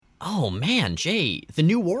Oh man, Jay, the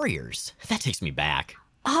New Warriors. That takes me back.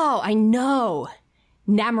 Oh, I know.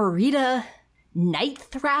 Namorita, Night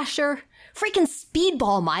Thrasher, freaking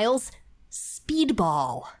Speedball, Miles.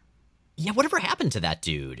 Speedball. Yeah, whatever happened to that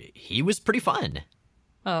dude? He was pretty fun.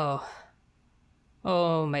 Oh,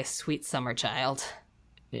 my sweet summer child.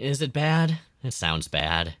 Is it bad? It sounds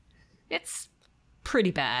bad. It's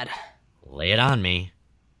pretty bad. Lay it on me.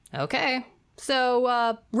 Okay.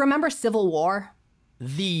 So, remember Civil War?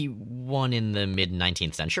 The one in the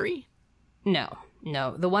mid-19th century? No.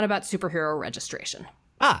 The one about superhero registration.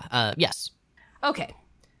 Yes. Okay.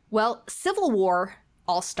 Well, Civil War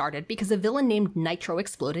all started because a villain named Nitro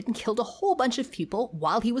exploded and killed a whole bunch of people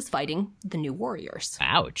while he was fighting the New Warriors.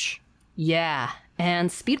 Ouch. Yeah, and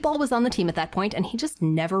Speedball was on the team at that point, and he just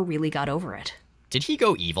never really got over it. Did he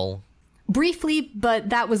go evil? Briefly, but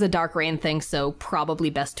that was a Dark Reign thing, so probably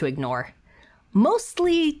best to ignore.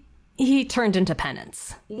 Mostly, he turned into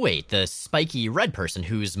penance. Wait, the spiky red person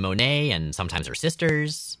who's Monet and sometimes her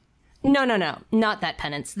sisters? No, not that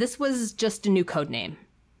penance. This was just a new code name.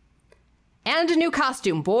 And a new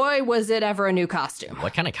costume. Boy, was it ever a new costume.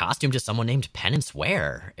 What kind of costume does someone named Penance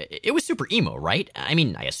wear? It was super emo, right? I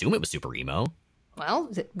mean, I assume it was super emo. Well,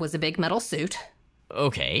 it was a big metal suit.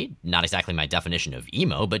 Okay, not exactly my definition of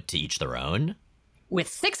emo, but to each their own. With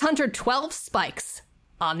 612 spikes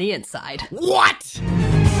on the inside. What?!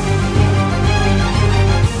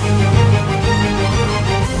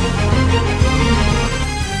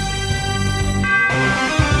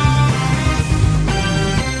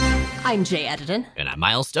 I'm Jay Edidin. And I'm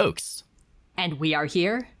Miles Stokes. And we are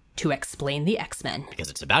here to explain the X-Men. Because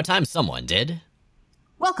it's about time someone did.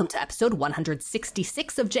 Welcome to episode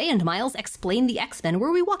 166 of Jay and Miles Explain the X-Men,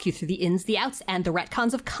 where we walk you through the ins, the outs, and the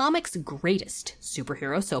retcons of comics' greatest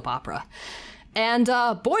superhero soap opera. And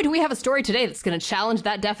boy, do we have a story today that's going to challenge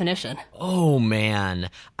that definition. Oh, man.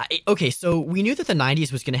 Okay, so we knew that the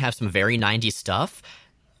 90s was going to have some very 90s stuff.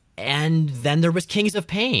 And then there was Kings of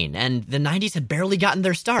Pain. And the 90s had barely gotten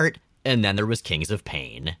their start. And then there was Kings of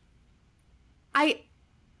Pain.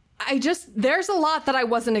 There's a lot that I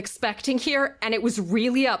wasn't expecting here, and it was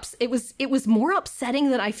really it was more upsetting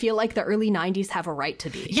than I feel like the early 90s have a right to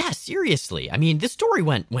be. Yeah, seriously. I mean, this story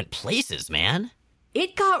went places, man.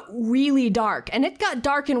 It got really dark, and it got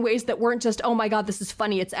dark in ways that weren't just, oh my god, this is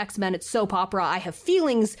funny, it's X-Men, it's soap opera, I have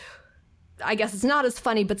feelings. I guess it's not as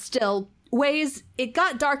funny, but still, ways it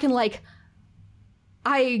got dark in, like,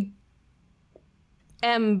 I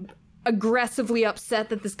am aggressively upset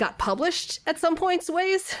that this got published at some points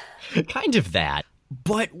ways. Kind of that.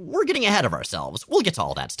 But we're getting ahead of ourselves. We'll get to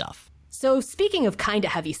all that stuff. So speaking of kinda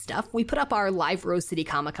heavy stuff, we put up our live Rose City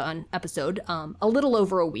Comic Con episode a little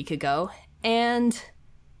over a week ago, and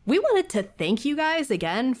we wanted to thank you guys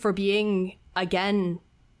again for being, again,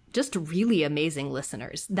 just really amazing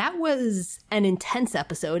listeners. That was an intense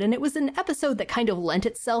episode, and it was an episode that kind of lent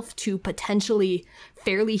itself to potentially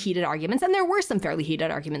fairly heated arguments, and there were some fairly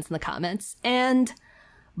heated arguments in the comments, and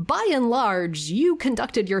by and large, you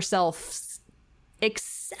conducted yourself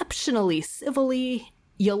exceptionally civilly.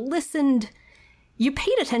 You listened, you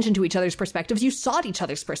paid attention to each other's perspectives, you sought each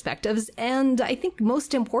other's perspectives, and I think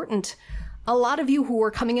most important, a lot of you who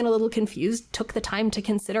were coming in a little confused took the time to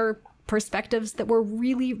consider perspectives that were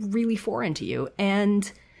really, really foreign to you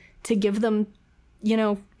and to give them,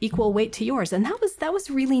 equal weight to yours. And that was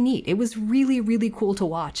really neat. It was really, really cool to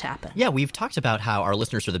watch happen. Yeah, we've talked about how our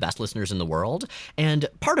listeners are the best listeners in the world. And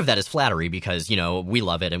part of that is flattery because, we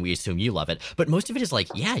love it and we assume you love it. But most of it is like,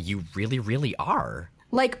 yeah, you really, really are.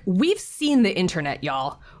 Like, we've seen the internet,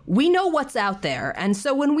 y'all. We know what's out there. And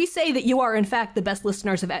so when we say that you are, in fact, the best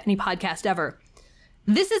listeners of any podcast ever,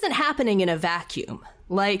 this isn't happening in a vacuum.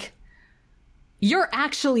 Like, you're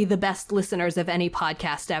actually the best listeners of any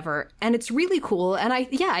podcast ever, and it's really cool. And I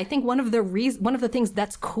think one of the things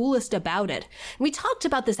that's coolest about it, and we talked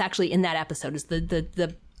about this actually in that episode, is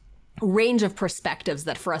the range of perspectives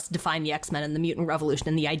that for us define the X-Men and the Mutant Revolution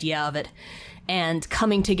and the idea of it, and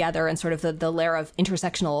coming together and sort of the layer of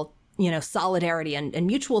intersectional, solidarity and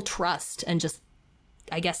mutual trust and just,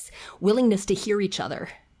 I guess, willingness to hear each other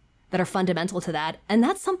that are fundamental to that. And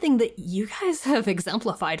that's something that you guys have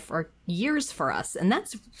exemplified for years for us. And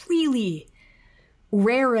that's really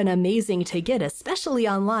rare and amazing to get, especially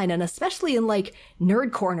online and especially in like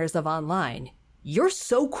nerd corners of online. You're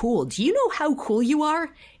so cool. Do you know how cool you are?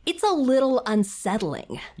 It's a little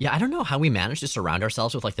unsettling. Yeah, I don't know how we managed to surround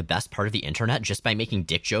ourselves with like the best part of the internet just by making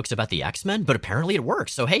dick jokes about the X-Men, but apparently it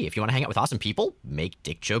works. So hey, if you want to hang out with awesome people, make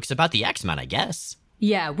dick jokes about the X-Men, I guess.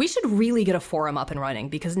 Yeah, we should really get a forum up and running,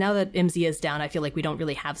 because now that MZ is down, I feel like we don't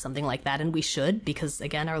really have something like that, and we should, because,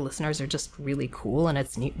 again, our listeners are just really cool, and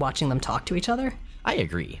it's neat watching them talk to each other. I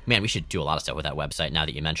agree. Man, we should do a lot of stuff with that website now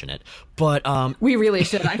that you mention it. But we really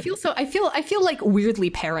should. I feel like weirdly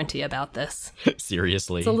parenty about this.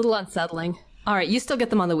 Seriously. It's a little unsettling. All right, you still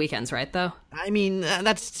get them on the weekends, right, though? I mean,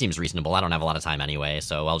 that seems reasonable. I don't have a lot of time anyway,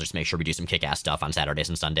 so I'll just make sure we do some kick-ass stuff on Saturdays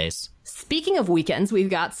and Sundays. Speaking of weekends,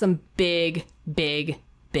 we've got some big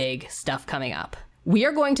stuff coming up. We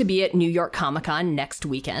are going to be at New York Comic Con next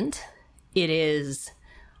weekend. It is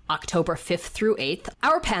October 5th through 8th.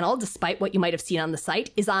 Our panel, despite what you might have seen on the site,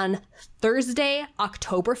 is on Thursday,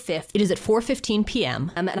 October 5th. It is at 4:15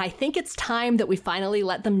 p.m. And I think it's time that we finally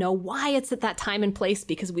let them know why it's at that time and place,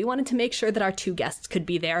 because we wanted to make sure that our two guests could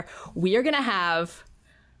be there. We are going to have...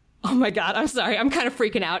 Oh my God, I'm sorry. I'm kind of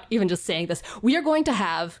freaking out even just saying this. We are going to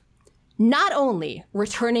have not only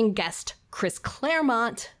returning guest Chris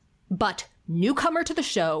Claremont, but newcomer to the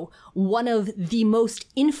show, one of the most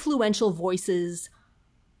influential voices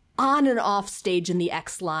on and off stage in the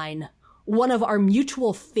X-Line, one of our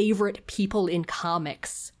mutual favorite people in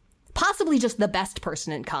comics, possibly just the best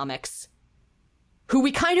person in comics, who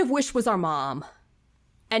we kind of wish was our mom.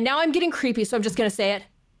 And now I'm getting creepy, so I'm just going to say it.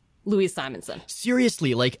 Louise Simonson.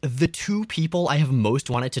 Seriously, like, the two people I have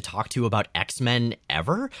most wanted to talk to about X-Men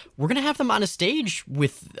ever, we're going to have them on a stage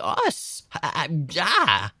with us.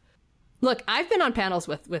 Look, I've been on panels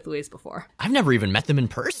with Louise before. I've never even met them in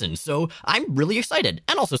person, so I'm really excited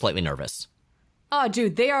and also slightly nervous. Oh,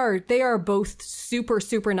 dude, they are both super,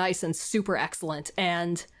 super nice and super excellent.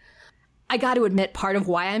 And I got to admit, part of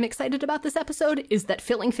why I'm excited about this episode is that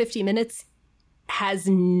filling 50 minutes has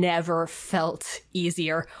never felt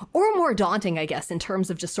easier or more daunting, I guess, in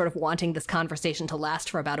terms of just sort of wanting this conversation to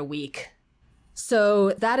last for about a week.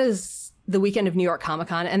 So that is the weekend of New York Comic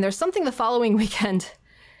Con. And there's something the following weekend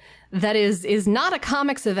that is not a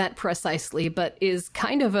comics event precisely, but is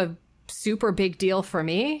kind of a super big deal for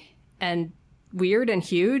me and weird and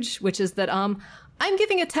huge, which is that I'm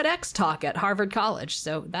giving a TEDx talk at Harvard College,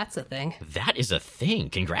 so that's a thing. That is a thing.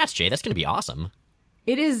 Congrats, Jay. That's going to be awesome.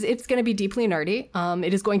 It is. It's going to be deeply nerdy.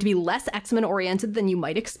 It is going to be less X-Men oriented than you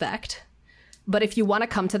might expect. But if you want to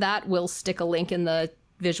come to that, we'll stick a link in the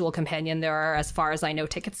visual companion. There are, as far as I know,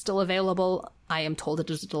 tickets still available. I am told it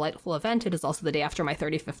is a delightful event. It is also the day after my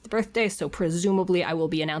 35th birthday, so presumably I will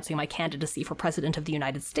be announcing my candidacy for President of the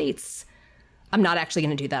United States. I'm not actually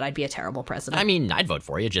going to do that. I'd be a terrible president. I mean, I'd vote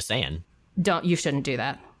for you, just saying. You shouldn't do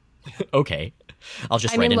that. Okay. I'll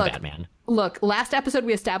just write in Batman. Look, last episode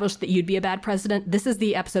we established that you'd be a bad president. This is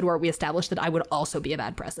the episode where we established that I would also be a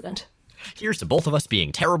bad president. Here's to both of us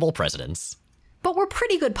being terrible presidents. But we're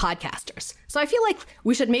pretty good podcasters. So I feel like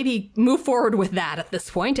we should maybe move forward with that at this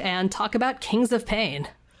point and talk about Kings of Pain.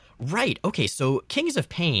 Right. Okay, so Kings of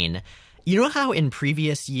Pain, you know how in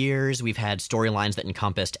previous years we've had storylines that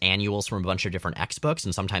encompassed annuals from a bunch of different X books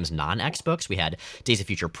and sometimes non-X books? We had Days of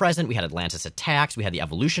Future Present, we had Atlantis Attacks, we had the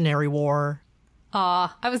Evolutionary War. I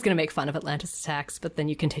was going to make fun of Atlantis Attacks, but then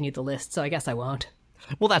you continued the list, so I guess I won't.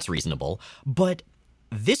 Well, that's reasonable. But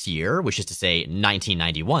this year, which is to say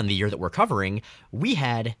 1991, the year that we're covering, we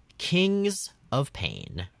had Kings of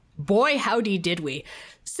Pain. Boy, howdy did we.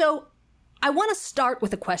 So I want to start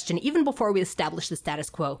with a question, even before we establish the status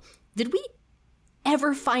quo. Did we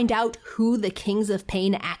ever find out who the Kings of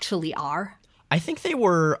Pain actually are? I think they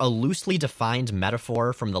were a loosely defined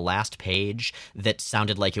metaphor from the last page that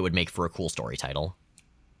sounded like it would make for a cool story title.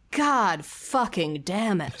 God fucking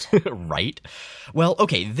damn it. Right? Well,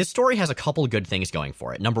 okay, this story has a couple good things going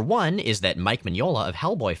for it. Number one is that Mike Mignola of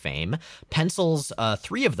Hellboy fame pencils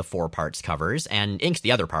 3 of the 4 parts covers and inks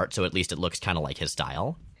the other part, so at least it looks kind of like his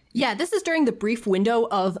style. Yeah, this is during the brief window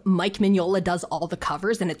of Mike Mignola does all the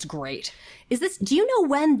covers, and it's great. Do you know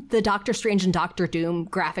when the Doctor Strange and Doctor Doom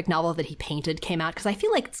graphic novel that he painted came out? Because I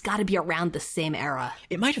feel like it's got to be around the same era.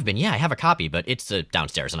 It might have been, yeah. I have a copy, but it's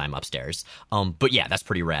downstairs and I'm upstairs. But yeah, that's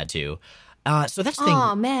pretty rad too. So that's the thing.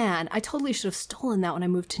 Oh man, I totally should have stolen that when I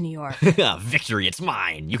moved to New York. Victory, it's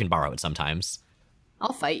mine. You can borrow it sometimes.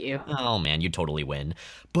 I'll fight you. Oh man, you'd totally win.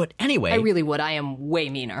 But anyway... I really would. I am way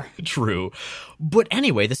meaner. True. But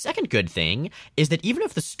anyway, the second good thing is that even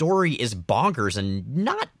if the story is bonkers and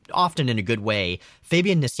not often in a good way,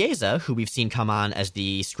 Fabian Nicieza, who we've seen come on as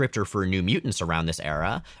the scripter for New Mutants around this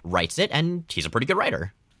era, writes it, and he's a pretty good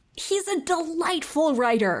writer. He's a delightful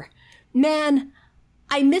writer. Man,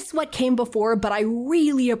 I miss what came before, but I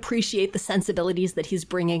really appreciate the sensibilities that he's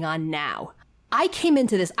bringing on now. I came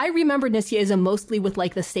into this, I remember Nicieza mostly with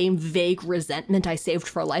like the same vague resentment I saved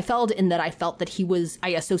for Liefeld, in that I felt that I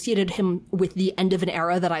associated him with the end of an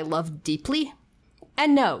era that I loved deeply.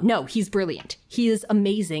 And no, he's brilliant. He is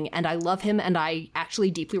amazing, and I love him, and I actually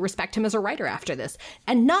deeply respect him as a writer after this.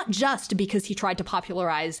 And not just because he tried to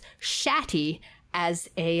popularize Shatty as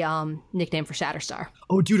a nickname for Shatterstar.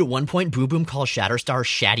 Oh, dude, at one point, Boom Boom calls Shatterstar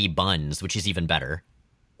Shatty Buns, which is even better.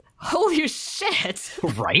 Holy shit!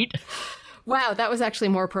 Right? Wow, that was actually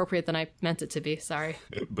more appropriate than I meant it to be. Sorry.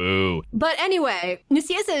 Boo. But anyway,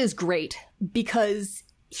 Nicieza is great because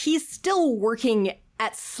he's still working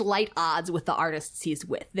at slight odds with the artists he's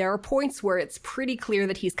with. There are points where it's pretty clear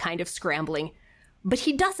that he's kind of scrambling, but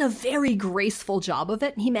he does a very graceful job of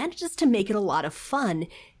it, and he manages to make it a lot of fun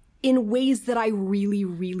in ways that I really,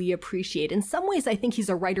 really appreciate. In some ways, I think he's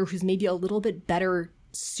a writer who's maybe a little bit better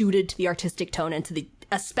suited to the artistic tone and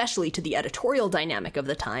especially to the editorial dynamic of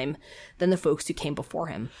the time than the folks who came before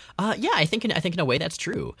him. Yeah, I think in a way that's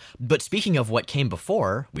true. But speaking of what came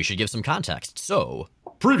before, we should give some context. So,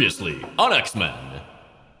 previously on X-Men.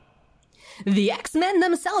 The X-Men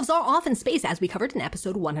themselves are off in space, as we covered in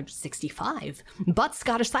episode 165. But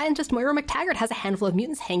Scottish scientist Moira McTaggart has a handful of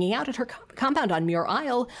mutants hanging out at her compound on Muir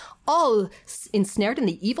Isle, all ensnared in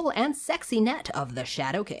the evil and sexy net of the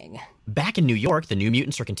Shadow King. Back in New York, the New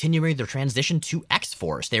Mutants are continuing their transition to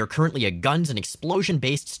X-Force. They are currently a guns and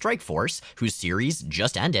explosion-based strike force, whose series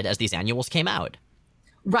just ended as these annuals came out.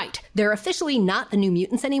 Right. They're officially not the New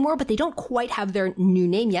Mutants anymore, but they don't quite have their new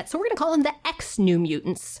name yet, so we're going to call them the X-New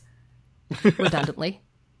Mutants. Redundantly,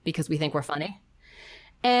 because we think we're funny.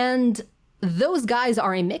 And those guys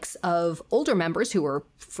are a mix of older members who were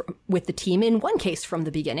with the team in one case from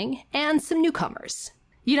the beginning, and some newcomers.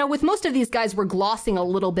 You know, with most of these guys, we're glossing a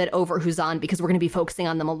little bit over who's on because we're going to be focusing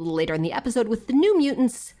on them a little later in the episode. With the New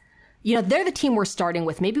Mutants, you know, they're the team we're starting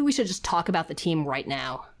with. Maybe we should just talk about the team right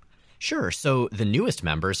now. Sure, so the newest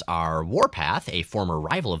members are Warpath, a former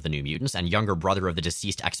rival of the New Mutants and younger brother of the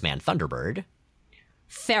deceased X-Man Thunderbird.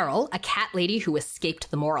 Feral, a cat lady who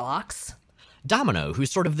escaped the Morlocks. Domino,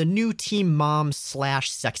 who's sort of the new team mom /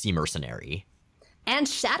 sexy mercenary. And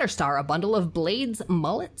Shatterstar, a bundle of blades,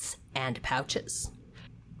 mullets, and pouches.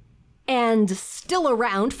 And still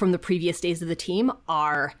around from the previous days of the team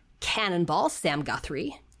are Cannonball, Sam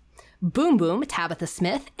Guthrie, Boom Boom, Tabitha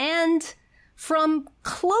Smith, and from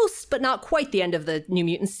close but not quite the end of the New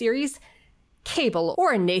Mutants series, Cable,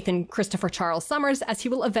 or Nathan Christopher Charles Summers, as he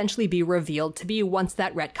will eventually be revealed to be once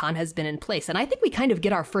that retcon has been in place. And I think we kind of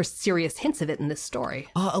get our first serious hints of it in this story.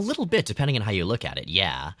 A little bit, depending on how you look at it,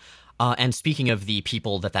 yeah. And speaking of the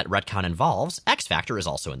people that retcon involves, X-Factor is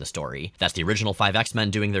also in the story. That's the original 5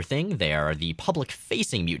 X-Men doing their thing. They are the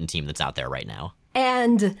public-facing mutant team that's out there right now.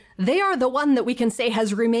 And they are the one that we can say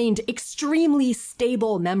has remained extremely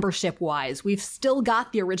stable membership-wise. We've still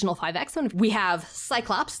got the original 5 X-Men. We have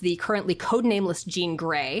Cyclops, the currently codenameless Jean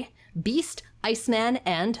Grey, Beast, Iceman,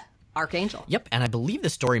 and Archangel. Yep, and I believe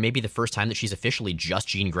this story may be the first time that she's officially just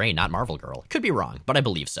Jean Grey, not Marvel Girl. Could be wrong, but I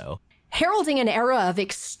believe so. Heralding an era of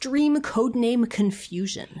extreme codename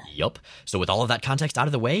confusion. Yup. So with all of that context out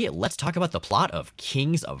of the way, let's talk about the plot of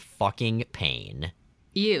Kings of fucking Pain.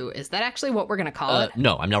 Ew, is that actually what we're going to call it?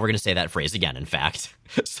 No, I'm never going to say that phrase again, in fact.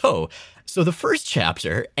 So the first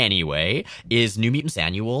chapter, anyway, is New Mutants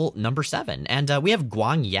Annual number 7. And we have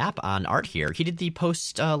Guang Yap on art here. He did the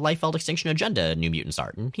post-Liefeld Extinction Agenda New Mutants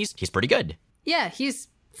art, and he's pretty good. Yeah, he's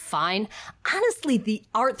fine. Honestly, the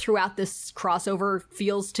art throughout this crossover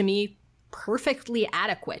feels to me perfectly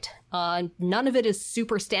adequate. None of it is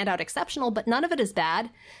super standout exceptional, but none of it is bad.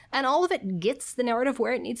 And all of it gets the narrative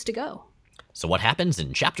where it needs to go. So what happens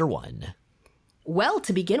in Chapter 1? Well,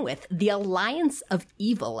 to begin with, the Alliance of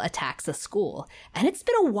Evil attacks a school. And it's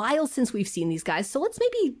been a while since we've seen these guys, so let's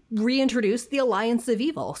maybe reintroduce the Alliance of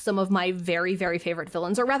Evil, some of my very, very favorite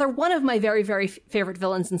villains, or rather one of my very, very favorite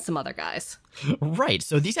villains and some other guys. Right,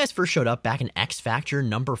 so these guys first showed up back in X-Factor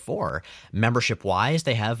number 4. Membership-wise,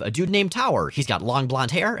 they have a dude named Tower. He's got long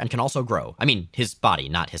blonde hair and can also grow. I mean, his body,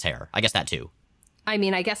 not his hair. I guess that too. I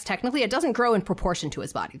mean, I guess technically it doesn't grow in proportion to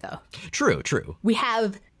his body, though. True. We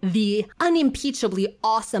have the unimpeachably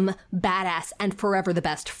awesome, badass, and forever the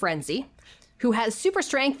best Frenzy, who has super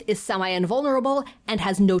strength, is semi-invulnerable, and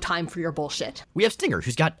has no time for your bullshit. We have Stinger,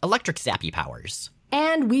 who's got electric zappy powers.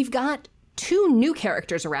 And we've got 2 new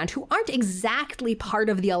characters around who aren't exactly part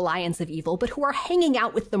of the Alliance of Evil, but who are hanging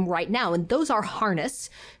out with them right now. And those are Harness,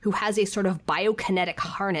 who has a sort of biokinetic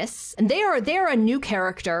harness. And they're a new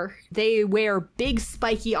character. They wear big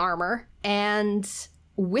spiky armor. And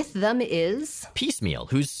with them is Piecemeal,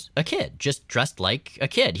 who's a kid, just dressed like a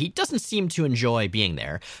kid. He doesn't seem to enjoy being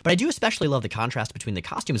there, but I do especially love the contrast between the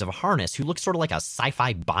costumes of a Harness, who looks sort of like a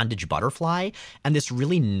sci-fi bondage butterfly, and this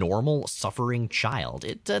really normal, suffering child.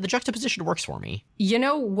 The juxtaposition works for me. You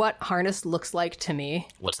know what Harness looks like to me?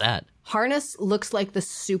 What's that? Harness looks like the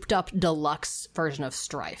souped-up deluxe version of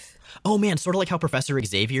Strife. Oh man, sort of like how Professor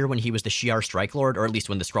Xavier, when he was the Shi'ar Strike Lord, or at least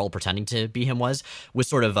when the Skrull pretending to be him was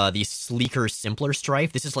sort of the sleeker, simpler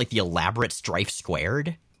Strife. This is like the elaborate Strife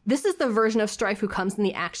squared. This is the version of Strife who comes in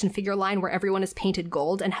the action figure line where everyone is painted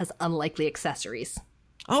gold and has unlikely accessories.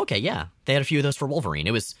 Oh, okay, yeah. They had a few of those for Wolverine.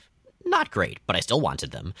 It was not great, but I still wanted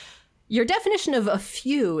them. Your definition of a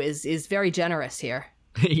few is very generous here.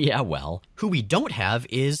 Yeah, well, who we don't have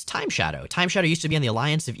is Time Shadow. Time Shadow used to be on the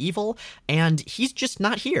Alliance of Evil, and he's just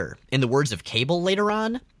not here. In the words of Cable later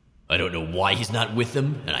on, I don't know why he's not with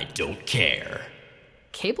them, and I don't care.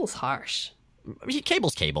 Cable's harsh.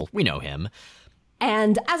 Cable's Cable. We know him.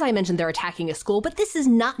 And as I mentioned, they're attacking a school, but this is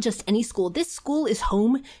not just any school. This school is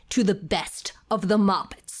home to the best of the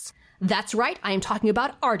Muppets. That's right, I am talking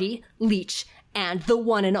about Artie, Leech, and the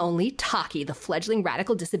one and only Taki, the fledgling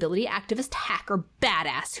radical disability activist hacker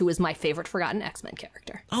badass who is my favorite forgotten X-Men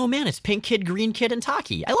character. Oh man, it's Pink Kid, Green Kid, and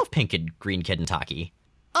Taki. I love Pink Kid, Green Kid, and Taki.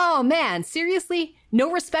 Oh man, seriously?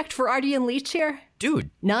 No respect for Artie and Leech here? Dude,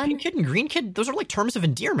 none? Pink Kid and Green Kid, those are like terms of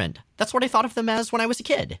endearment. That's what I thought of them as when I was a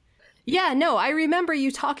kid. Yeah, no, I remember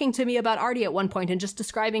you talking to me about Artie at one point and just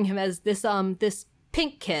describing him as this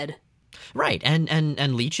pink kid. Right,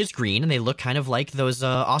 and Leech is green, and they look kind of like those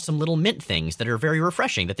awesome little mint things that are very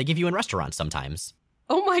refreshing that they give you in restaurants sometimes.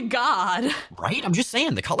 Oh my god! Right? I'm just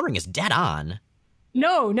saying, the coloring is dead on.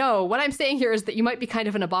 No, what I'm saying here is that you might be kind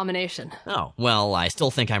of an abomination. Oh, well, I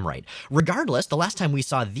still think I'm right. Regardless, the last time we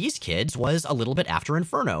saw these kids was a little bit after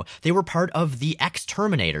Inferno. They were part of the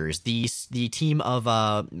X-Terminators, the team of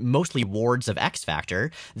mostly wards of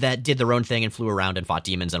X-Factor that did their own thing and flew around and fought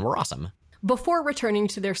demons and were awesome. Before returning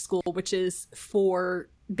to their school, which is for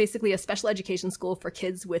basically a special education school for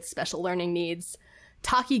kids with special learning needs,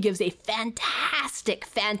 Taki gives a fantastic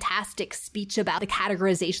speech about the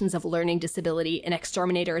categorizations of learning disability in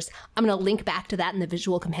Exterminators. I'm going to link back to that in the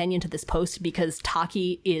visual companion to this post because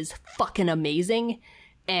Taki is fucking amazing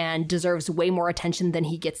and deserves way more attention than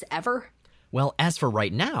he gets ever. Well, as for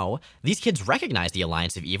right now, these kids recognize the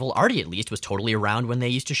Alliance of Evil. Artie, at least, was totally around when they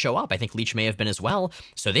used to show up. I think Leech may have been as well.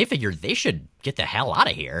 So they figured they should get the hell out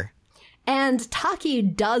of here. And Taki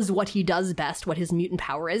does what he does best, what his mutant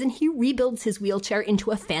power is, and he rebuilds his wheelchair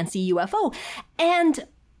into a fancy UFO. And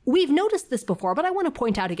we've noticed this before, but I want to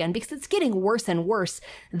point out again, because it's getting worse and worse,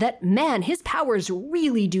 that, man, his powers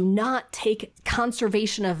really do not take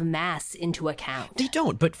conservation of mass into account. They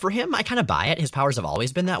don't, but for him, I kind of buy it. His powers have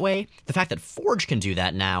always been that way. The fact that Forge can do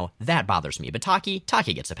that now, that bothers me. But Taki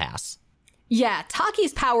gets a pass. Yeah,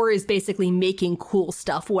 Taki's power is basically making cool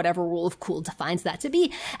stuff, whatever rule of cool defines that to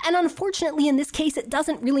be. And unfortunately, in this case, it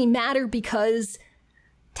doesn't really matter because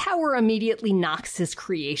Tower immediately knocks his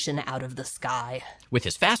creation out of the sky. With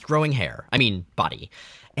his fast-growing body.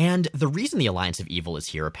 And the reason the Alliance of Evil is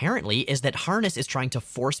here, apparently, is that Harness is trying to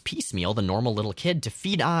force piecemeal the normal little kid to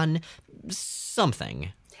feed on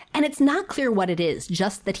something. And it's not clear what it is,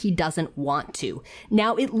 just that he doesn't want to.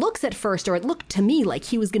 Now, it looks at first, or it looked to me like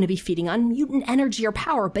he was going to be feeding on mutant energy or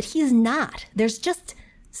power, but he's not. There's just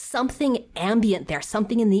something ambient there,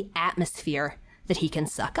 something in the atmosphere that he can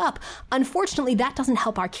suck up. Unfortunately, that doesn't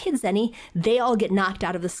help our kids any. They all get knocked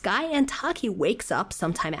out of the sky, and Taki wakes up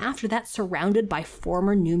sometime after that surrounded by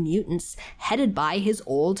former New Mutants, headed by his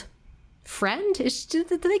old friend? Do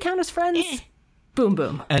they count as friends? Boom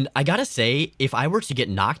Boom. And I gotta say, if I were to get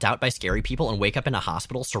knocked out by scary people and wake up in a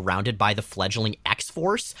hospital surrounded by the fledgling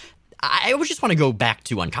X-Force, I would just want to go back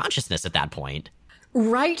to unconsciousness at that point.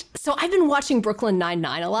 Right? So I've been watching Brooklyn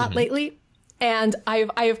Nine-Nine a lot lately, and I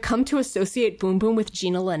have come to associate Boom Boom with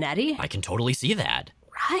Gina Linetti. I can totally see that.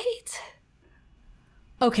 Right?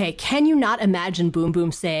 Okay, can you not imagine Boom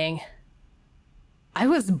Boom saying, I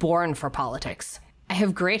was born for politics. I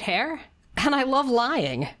have great hair. And I love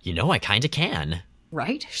lying. You know, I kinda can.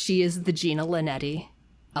 Right? She is the Gina Linetti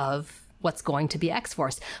of what's going to be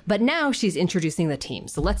X-Force. But now she's introducing the team,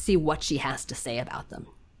 so let's see what she has to say about them.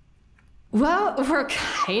 Well, we're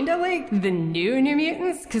kinda like the new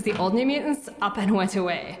Mutants, because the old New Mutants up and went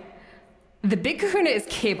away. The big kahuna is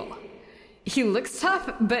Cable. He looks tough,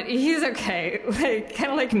 but he's okay.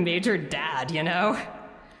 Kinda like Major Dad, you know?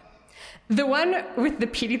 The one with the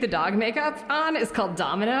Petey the dog makeup on is called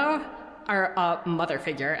Domino. Our mother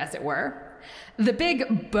figure, as it were. The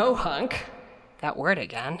big bohunk, that word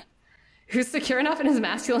again, who's secure enough in his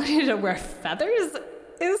masculinity to wear feathers,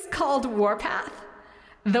 is called Warpath.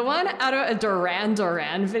 The one out of a Duran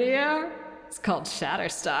Duran video is called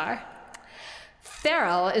Shatterstar.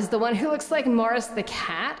 Feral is the one who looks like Morris the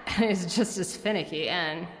cat and is just as finicky,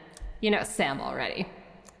 and you know Sam already,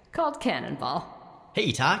 called Cannonball.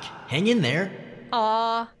 Hey, Talk, hang in there.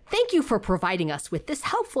 Aw, Thank you for providing us with this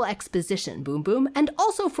helpful exposition, Boom Boom, and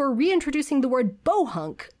also for reintroducing the word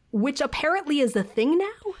bohunk, which apparently is a thing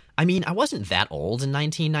now? I mean, I wasn't that old in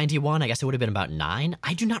 1991. I guess it would have been about 9.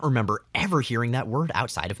 I do not remember ever hearing that word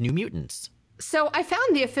outside of New Mutants. So I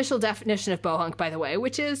found the official definition of bohunk, by the way,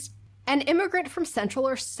 which is an immigrant from Central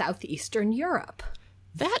or Southeastern Europe.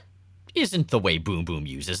 That isn't the way Boom Boom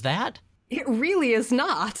uses that. It really is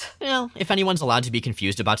not. Well, if anyone's allowed to be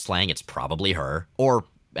confused about slang, it's probably her, or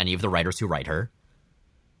any of the writers who write her.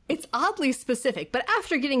 It's oddly specific, but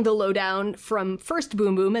after getting the lowdown from first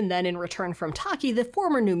Boom Boom and then in return from Taki, the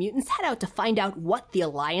former New Mutants head out to find out what the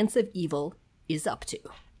Alliance of Evil is up to.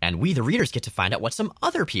 And we, the readers, get to find out what some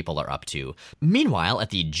other people are up to. Meanwhile,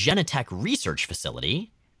 at the Genetech Research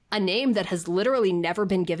Facility, a name that has literally never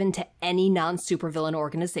been given to any non-supervillain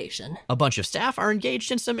organization, a bunch of staff are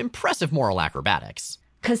engaged in some impressive moral acrobatics.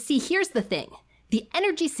 'Cause see, here's the thing. The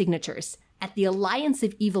energy signatures at the Alliance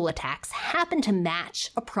of Evil attacks happen to match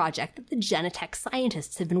a project that the Genetech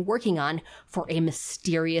scientists have been working on for a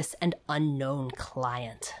mysterious and unknown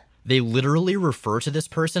client. They literally refer to this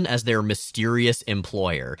person as their mysterious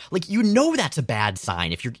employer. Like, you know that's a bad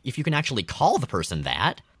sign if you can actually call the person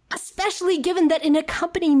that. Especially given that in a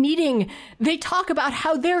company meeting, they talk about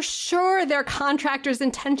how they're sure their contractors'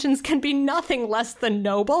 intentions can be nothing less than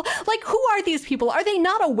noble. Like, who are these people? Are they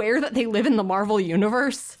not aware that they live in the Marvel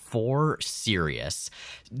Universe? For serious.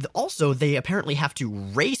 Also, they apparently have to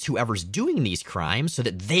race whoever's doing these crimes so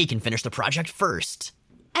that they can finish the project first.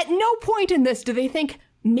 At no point in this do they think,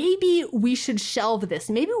 maybe we should shelve this.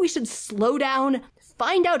 Maybe we should slow down,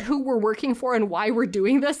 find out who we're working for and why we're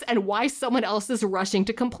doing this and why someone else is rushing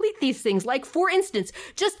to complete these things. Like, for instance,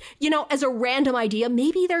 just, as a random idea,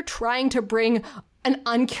 maybe they're trying to bring an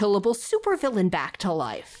unkillable supervillain back to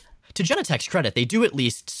life. To Genetech's credit, they do at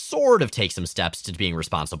least sort of take some steps to being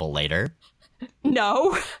responsible later.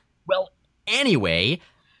 No. Well, anyway,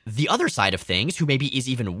 the other side of things, who maybe is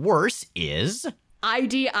even worse, is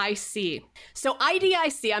IDIC. So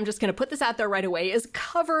IDIC, I'm just going to put this out there right away, is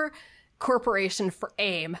cover corporation for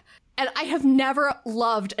AIM. And I have never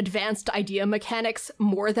loved advanced idea mechanics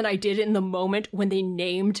more than I did in the moment when they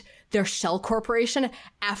named their shell corporation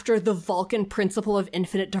after the Vulcan principle of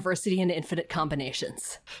infinite diversity and infinite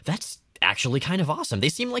combinations. That's actually kind of awesome. They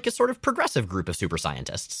seem like a sort of progressive group of super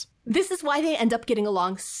scientists. This is why they end up getting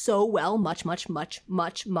along so well much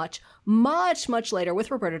later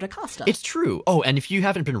with Roberto da Costa. It's true. Oh, and if you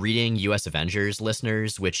haven't been reading U.S. Avengers,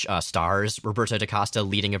 listeners, which stars Roberto da Costa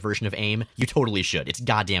leading a version of AIM, you totally should. It's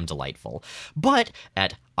goddamn delightful. But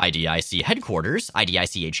at IDIC headquarters,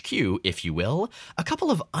 IDIC HQ, if you will, a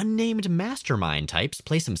couple of unnamed mastermind types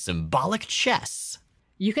play some symbolic chess.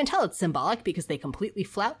 You can tell it's symbolic because they completely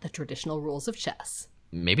flout the traditional rules of chess.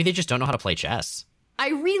 Maybe they just don't know how to play chess. I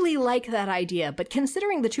really like that idea, but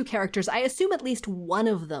considering the two characters, I assume at least one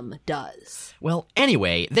of them does. Well,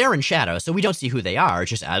 anyway, they're in shadow, so we don't see who they are. It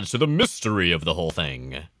just adds to the mystery of the whole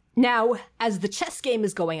thing. Now, as the chess game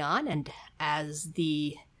is going on, and as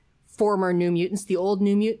the former New Mutants, the old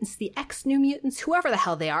New Mutants, the ex-New Mutants, whoever the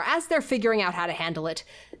hell they are, as they're figuring out how to handle it,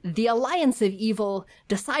 the Alliance of Evil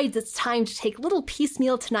decides it's time to take little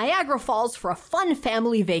piecemeal to Niagara Falls for a fun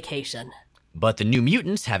family vacation. But the New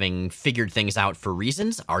Mutants, having figured things out for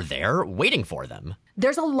reasons, are there waiting for them.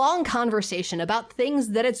 There's a long conversation about things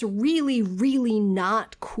that it's really, really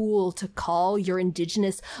not cool to call your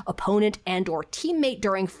indigenous opponent and or teammate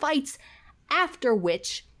during fights, after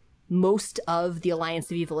which most of the Alliance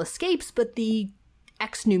of Evil escapes, but the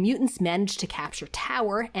ex-New Mutants manage to capture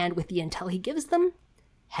Tower, and with the intel he gives them,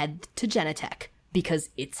 head to Genetech, because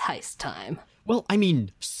it's heist time. Well, I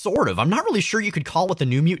mean, sort of. I'm not really sure you could call what the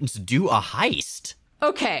New Mutants do a heist.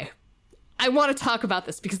 Okay, I want to talk about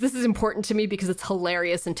this because this is important to me because it's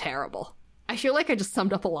hilarious and terrible. I feel like I just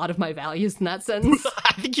summed up a lot of my values in that sentence.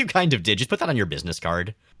 I think you kind of did. Just put that on your business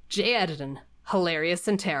card. J. Edidin. Hilarious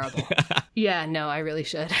and terrible. Yeah, no, I really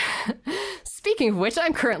should. Speaking of which,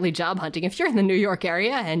 I'm currently job hunting. If you're in the New York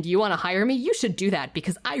area and you want to hire me, you should do that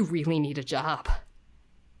because I really need a job.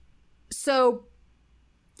 So,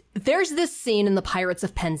 there's this scene in The Pirates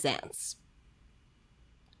of Penzance.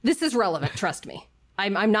 This is relevant, trust me.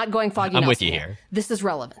 I'm not going foggy. I'm with you here. This is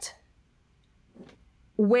relevant.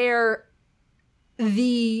 Where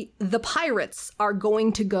the pirates are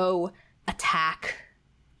going to go attack,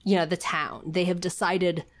 the town. They have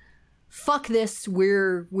decided, fuck this,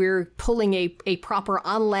 we're pulling a proper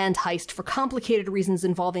on-land heist for complicated reasons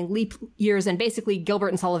involving leap years, and basically Gilbert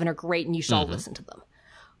and Sullivan are great and you should all listen to them.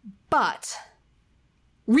 But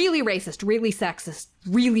really racist, really sexist,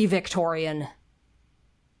 really Victorian.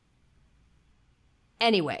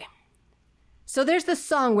 Anyway, So there's this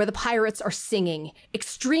song where the pirates are singing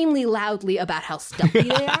extremely loudly about how stumpy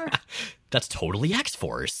they are. That's totally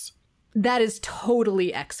X-Force. That is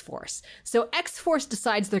totally X-Force. So X-Force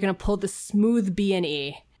decides they're going to pull the smooth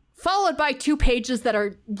B&E, followed by 2 pages that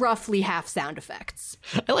are roughly half sound effects.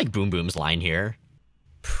 I like Boom Boom's line here.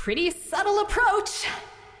 Pretty subtle approach.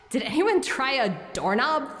 Did anyone try a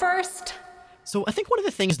doorknob first? So I think one of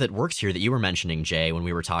the things that works here that you were mentioning, Jay, when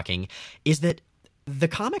we were talking, is that the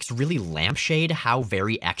comics really lampshade how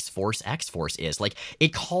very X-Force is. Like,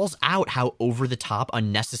 it calls out how over-the-top,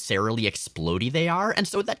 unnecessarily explodey they are, and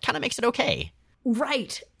so that kind of makes it okay.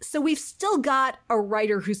 Right. So we've still got a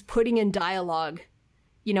writer who's putting in dialogue,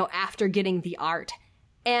 after getting the art.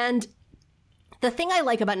 And the thing I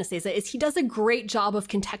like about Nicieza is he does a great job of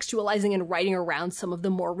contextualizing and writing around some of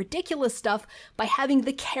the more ridiculous stuff by having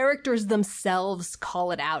the characters themselves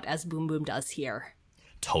call it out, as Boom Boom does here.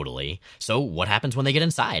 Totally. So what happens when they get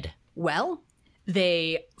inside? Well,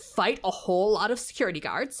 they fight a whole lot of security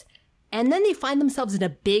guards, and then they find themselves in a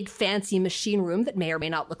big fancy machine room that may or may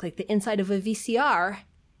not look like the inside of a VCR,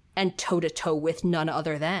 and toe-to-toe with none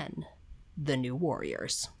other than the New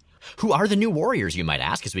Warriors. Who are the New Warriors, you might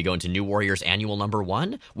ask, as we go into New Warriors Annual number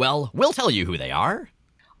 1? Well, we'll tell you who they are.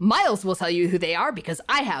 Miles will tell you who they are because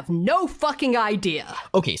I have no fucking idea.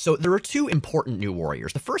 Okay, so there are 2 important New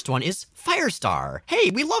Warriors. The first one is Firestar. Hey,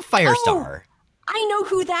 we love Firestar. Oh, I know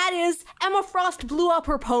who that is. Emma Frost blew up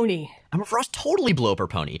her pony. Emma Frost totally blew up her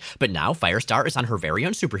pony. But now Firestar is on her very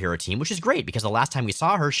own superhero team, which is great because the last time we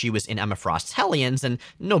saw her, she was in Emma Frost's Hellions, and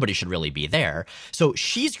nobody should really be there. So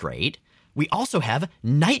she's great. We also have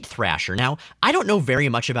Night Thrasher. Now, I don't know very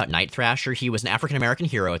much about Night Thrasher. He was an African-American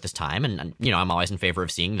hero at this time, and, I'm always in favor of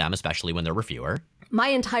seeing them, especially when there were fewer. My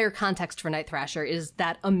entire context for Night Thrasher is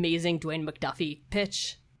that amazing Dwayne McDuffie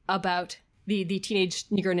pitch about the Teenage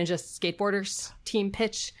Negro Ninja Skateboarders team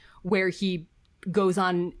pitch, where he goes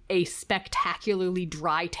on a spectacularly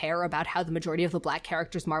dry tear about how the majority of the black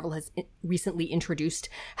characters Marvel has recently introduced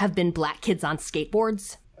have been black kids on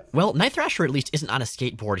skateboards. Well, Night Thrasher at least isn't on a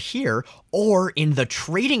skateboard here, or in the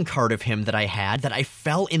trading card of him that I had that I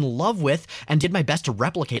fell in love with and did my best to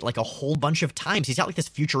replicate like a whole bunch of times. He's got like this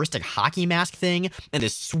futuristic hockey mask thing and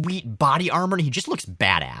this sweet body armor, and he just looks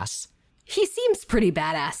badass. He seems pretty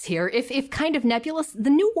badass here. If kind of nebulous, the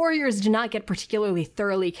New Warriors do not get particularly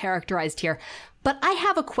thoroughly characterized here. But I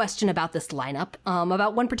have a question about this lineup,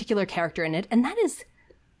 about one particular character in it, and that is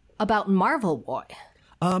about Marvel Boy.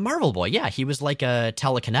 Marvel Boy, yeah, he was like a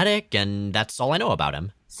telekinetic, and that's all I know about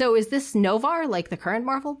him. So is this Novar, like the current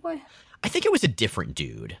Marvel Boy? I think it was a different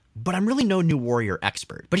dude, but I'm really no New Warrior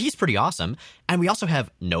expert, but he's pretty awesome. And we also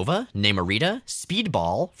have Nova, Namorita,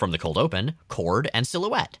 Speedball from the Cold Open, Cord, and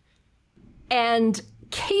Silhouette. And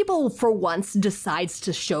Cable, for once, decides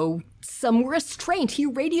to show some restraint. He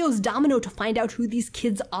radios Domino to find out who these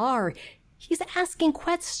kids are. He's asking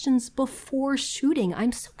questions before shooting.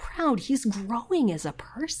 I'm so proud. He's growing as a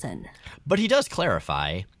person. But he does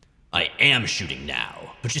clarify, I am shooting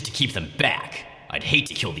now, but just to keep them back. I'd hate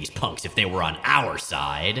to kill these punks if they were on our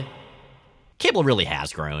side. Cable really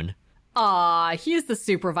has grown. He's the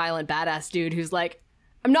super violent badass dude who's like,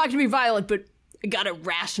 I'm not gonna be violent, but I gotta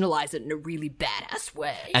rationalize it in a really badass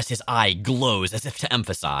way. As his eye glows as if to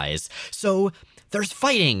emphasize. So there's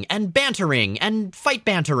fighting and bantering and fight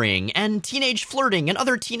bantering and teenage flirting and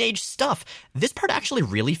other teenage stuff. This part actually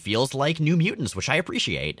really feels like New Mutants, which I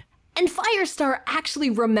appreciate. And Firestar actually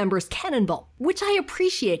remembers Cannonball, which I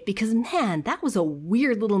appreciate because, man, that was a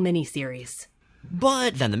weird little miniseries.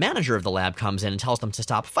 But then the manager of the lab comes in and tells them to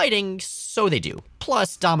stop fighting, so they do.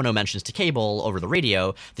 Plus, Domino mentions to Cable over the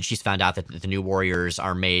radio that she's found out that the New Warriors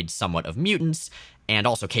are made somewhat of mutants, and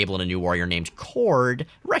also Cable and a New Warrior named Cord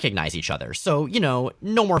recognize each other. So,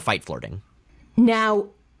 no more fight flirting. Now,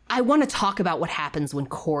 I want to talk about what happens when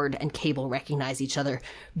Cord and Cable recognize each other,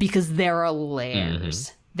 because there are layers.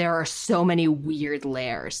 Mm-hmm. There are so many weird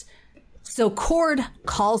layers. So Cord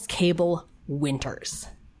calls Cable Winters.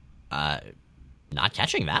 Not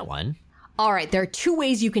catching that one. All right, there are 2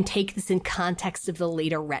 ways you can take this in context of the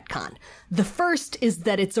later retcon. The first is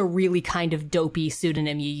that it's a really kind of dopey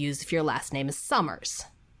pseudonym you use if your last name is Summers.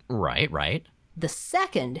 Right. The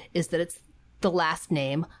second is that it's the last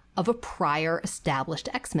name of a prior established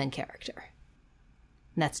X-Men character.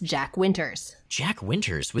 And that's Jack Winters. Jack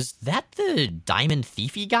Winters? Was that the Diamond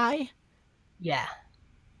Thiefy guy? Yeah.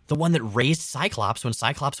 The one that raised Cyclops when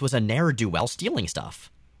Cyclops was a ne'er-do-well stealing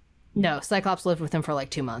stuff. No, Cyclops lived with him for like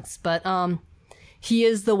 2 months. But, He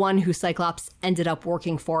is the one who Cyclops ended up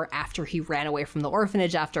working for after he ran away from the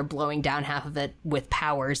orphanage after blowing down half of it with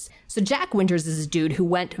powers. So Jack Winters is a dude who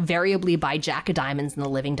went variably by Jack of Diamonds and the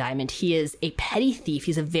Living Diamond. He is a petty thief.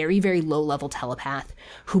 He's a very, very low-level telepath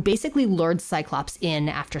who basically lured Cyclops in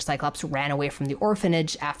after Cyclops ran away from the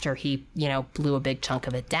orphanage after he, blew a big chunk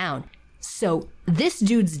of it down. So this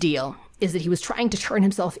dude's deal is that he was trying to turn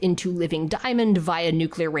himself into Living Diamond via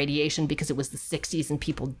nuclear radiation because it was the 60s and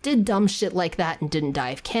people did dumb shit like that and didn't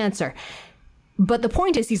die of cancer. But the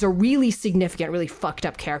point is, he's a really significant, really fucked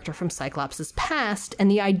up character from Cyclops' past,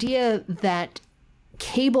 and the idea that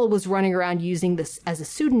Cable was running around using this as a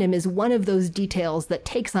pseudonym is one of those details that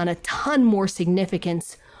takes on a ton more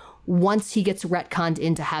significance once he gets retconned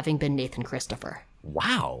into having been Nathan Christopher.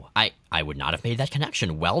 Wow, I would not have made that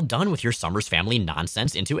connection. Well done with your Summers Family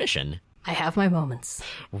nonsense intuition. I have my moments.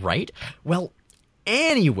 Right? Well,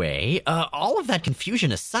 anyway, all of that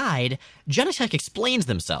confusion aside, Genentech explains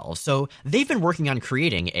themselves. So they've been working on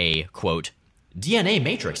creating a, quote, DNA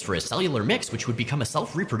matrix for a cellular mix which would become a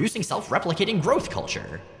self-reproducing, self-replicating growth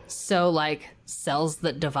culture. So, like, cells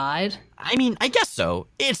that divide? I mean, I guess so.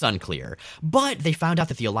 It's unclear. But they found out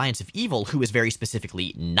that the Alliance of Evil, who is very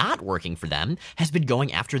specifically not working for them, has been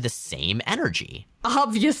going after the same energy.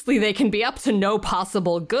 Obviously, they can be up to no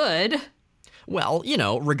possible good. Well,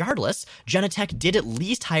 regardless, Genentech did at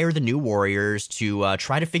least hire the New Warriors to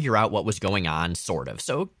try to figure out what was going on, sort of.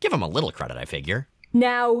 So give them a little credit, I figure.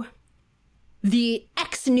 Now, the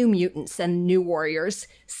ex-New Mutants and New Warriors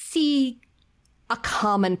see a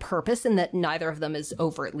common purpose in that neither of them is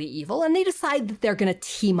overtly evil, and they decide that they're going to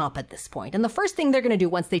team up at this point. And the first thing they're going to do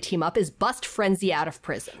once they team up is bust Frenzy out of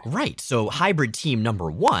prison. Right, so hybrid team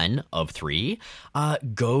number 1 of 3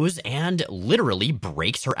 goes and literally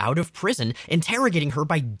breaks her out of prison, interrogating her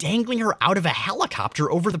by dangling her out of a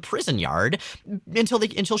helicopter over the prison yard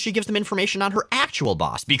until she gives them information on her actual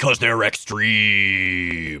boss, because they're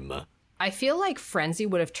extreme. I feel like Frenzy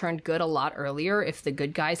would have turned good a lot earlier if the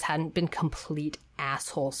good guys hadn't been complete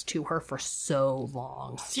assholes to her for so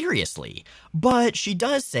long. Seriously. But she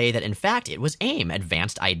does say that, in fact, it was AIM,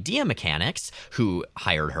 Advanced Idea Mechanics, who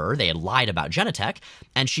hired her. They had lied about Genentech,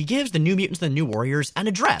 and she gives the New Mutants and the New Warriors an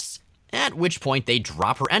address. At which point they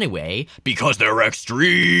drop her anyway, because they're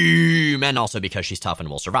extreme, and also because she's tough and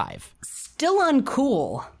will survive. Still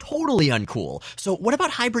uncool. Totally uncool. So what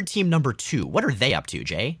about hybrid team number 2? What are they up to,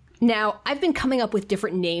 Jay? Now, I've been coming up with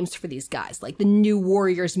different names for these guys, like the New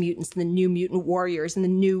Warriors mutants and the New Mutant Warriors and the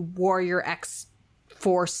New Warrior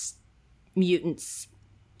X-Force mutants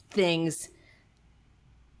things.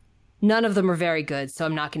 None of them are very good, so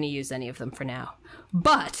I'm not going to use any of them for now.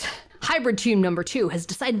 But Hybrid Team number 2 has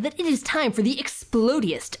decided that it is time for the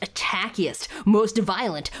explodiest, attackiest, most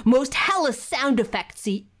violent, most hella sound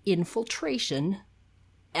effectsy infiltration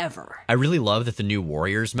ever. I really love that the New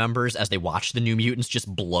Warriors members, as they watch the New Mutants just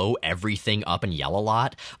blow everything up and yell a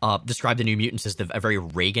lot, describe the New Mutants as a very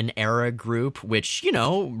Reagan-era group, which,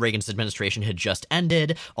 Reagan's administration had just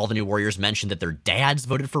ended. All the New Warriors mentioned that their dads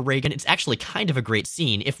voted for Reagan. It's actually kind of a great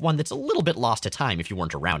scene, if one that's a little bit lost to time if you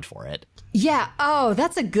weren't around for it. Yeah,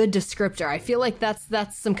 that's a good descriptor. I feel like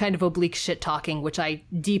that's some kind of oblique shit-talking, which I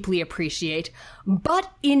deeply appreciate. But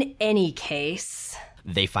in any case,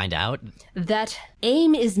 they find out that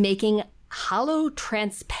AIM is making hollow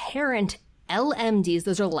transparent LMDs,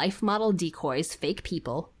 those are life model decoys, fake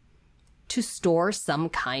people, to store some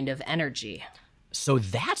kind of energy. So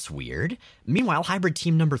that's weird. Meanwhile, hybrid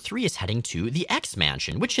team number 3 is heading to the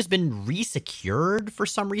X-Mansion, which has been resecured for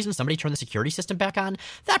some reason. Somebody turned the security system back on.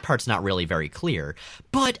 That part's not really very clear.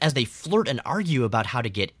 But as they flirt and argue about how to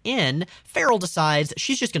get in, Farrell decides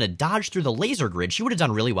she's just going to dodge through the laser grid. She would have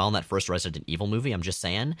done really well in that first Resident Evil movie, I'm just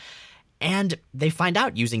saying. And they find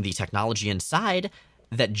out, using the technology inside,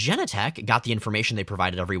 that Genentech got the information they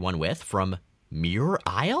provided everyone with from Muir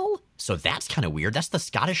Isle? So that's kind of weird. That's the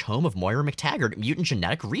Scottish home of Moira McTaggart, mutant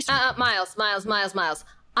genetic research. Miles.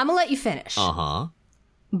 I'm gonna let you finish. Uh-huh.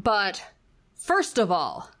 But, first of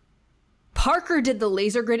all, Parker did the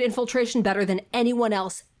laser grid infiltration better than anyone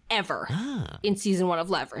else ever in season 1 of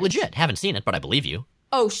Leverage. Legit. Haven't seen it, but I believe you.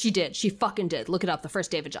 Oh, she did. She fucking did. Look it up, the first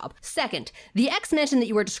day of a job. Second, the X-Mansion that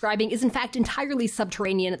you were describing is in fact entirely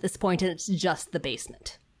subterranean at this point, and it's just the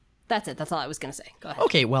basement. That's it. That's all I was going to say. Go ahead.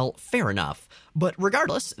 Okay, well, fair enough. But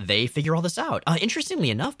regardless, they figure all this out. Interestingly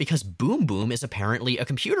enough, because Boom Boom is apparently a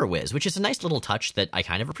computer whiz, which is a nice little touch that I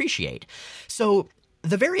kind of appreciate. So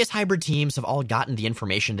the various hybrid teams have all gotten the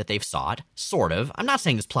information that they've sought, sort of. I'm not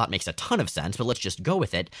saying this plot makes a ton of sense, but let's just go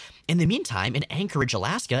with it. In the meantime, in Anchorage,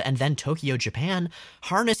 Alaska, and then Tokyo, Japan,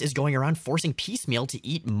 Harness is going around forcing Piecemeal to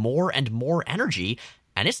eat more and more energy,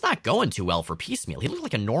 And it's not going too well for Piecemeal. He looked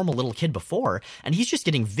like a normal little kid before, and he's just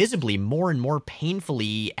getting visibly more and more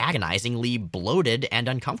painfully, agonizingly bloated and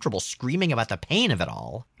uncomfortable, screaming about the pain of it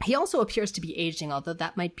all. He also appears to be aging, although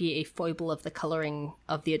that might be a foible of the coloring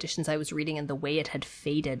of the editions I was reading and the way it had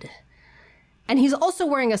faded. And he's also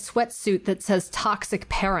wearing a sweatsuit that says Toxic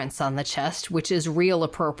Parents on the chest, which is real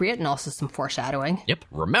appropriate and also some foreshadowing. Yep,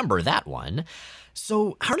 remember that one.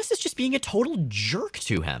 So Harness is just being a total jerk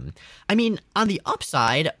to him. I mean, on the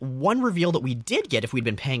upside, one reveal that we did get if we'd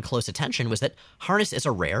been paying close attention was that Harness is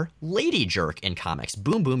a rare lady jerk in comics.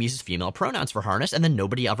 Boom Boom uses female pronouns for Harness, and then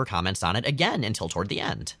nobody ever comments on it again until toward the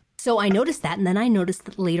end. So I noticed that, and then I noticed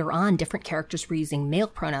that later on, different characters were using male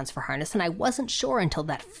pronouns for Harness, and I wasn't sure until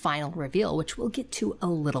that final reveal, which we'll get to a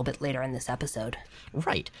little bit later in this episode.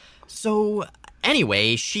 Right. So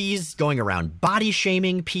anyway, she's going around body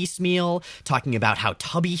shaming Piecemeal, talking about how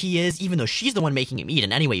tubby he is, even though she's the one making him eat.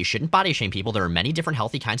 And anyway, you shouldn't body shame people. There are many different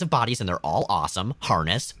healthy kinds of bodies, and they're all awesome.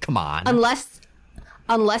 Harness, come on.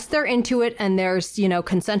 Unless they're into it and there's,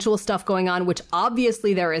 consensual stuff going on, which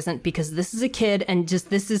obviously there isn't because this is a kid and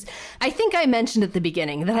I think I mentioned at the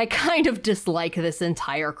beginning that I kind of dislike this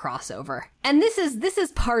entire crossover. And this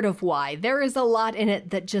is part of why. There is a lot in it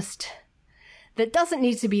that doesn't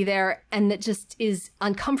need to be there and that just is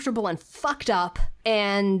uncomfortable and fucked up.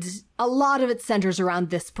 And a lot of it centers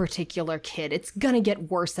around this particular kid. It's gonna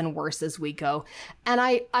get worse and worse as we go. And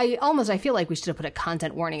I feel like we should have put a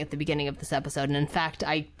content warning at the beginning of this episode. And in fact,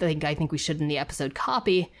 I think we should in the episode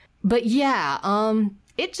copy. But yeah,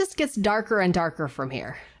 it just gets darker and darker from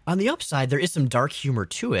here. On the upside, there is some dark humor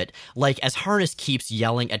to it. Like as Harness keeps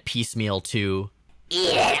yelling at Piecemeal to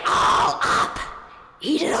eat it all up.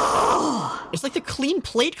 Eat it all! It's like the Clean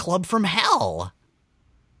Plate Club from hell.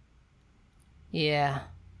 Yeah,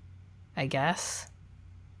 I guess.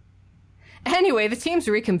 Anyway, the teams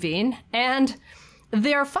reconvene, and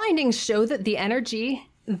their findings show that the energy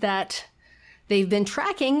that they've been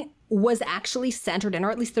tracking was actually centered in,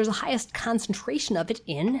 or at least there's a highest concentration of it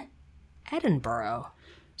in Edinburgh.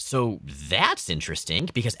 So that's interesting,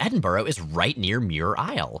 because Edinburgh is right near Muir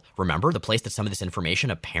Isle. Remember, the place that some of this information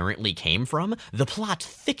apparently came from? The plot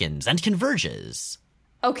thickens and converges.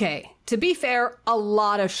 Okay, to be fair, a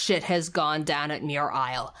lot of shit has gone down at Muir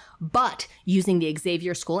Isle. But using the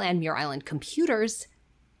Xavier School and Muir Island computers,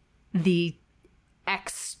 the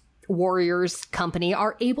X-Warriors company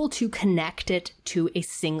are able to connect it to a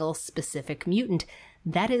single specific mutant.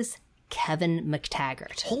 That is Kevin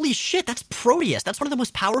McTaggart. Holy shit, that's Proteus. That's one of the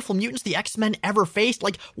most powerful mutants the X-Men ever faced,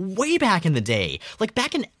 like, way back in the day. Like,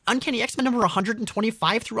 back in Uncanny X-Men number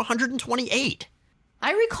 125 through 128.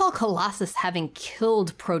 I recall Colossus having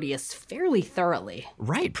killed Proteus fairly thoroughly.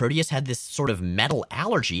 Right, Proteus had this sort of metal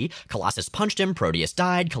allergy. Colossus punched him, Proteus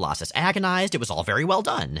died, Colossus agonized. It was all very well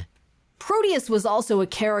done. Proteus was also a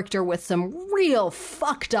character with some real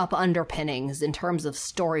fucked up underpinnings in terms of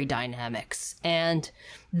story dynamics, and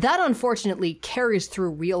that unfortunately carries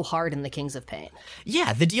through real hard in the Kings of Pain.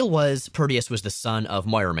 Yeah, the deal was Proteus was the son of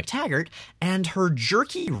Moira McTaggart and her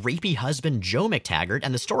jerky, rapey husband Joe McTaggart,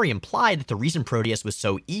 and the story implied that the reason Proteus was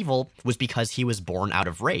so evil was because he was born out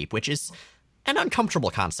of rape, which is an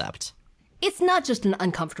uncomfortable concept. It's not just an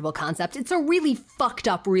uncomfortable concept, it's a really fucked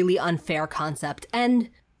up, really unfair concept,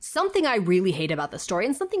 and something I really hate about the story,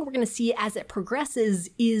 and something we're going to see as it progresses,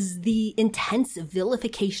 is the intense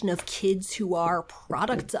vilification of kids who are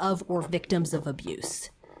products of or victims of abuse.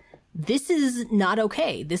 This is not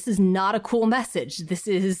okay. This is not a cool message. This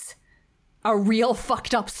is a real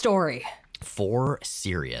fucked up story. For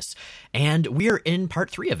serious. And we're in part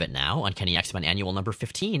 3 of it now, Uncanny X-Men Annual number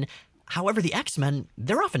 15. However, the X-Men,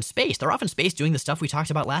 they're off in space. They're off in space doing the stuff we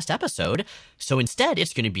talked about last episode. So instead,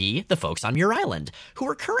 it's going to be the folks on Muir Island, who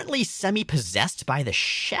are currently semi-possessed by the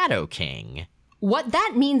Shadow King. What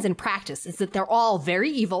that means in practice is that they're all very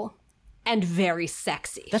evil and very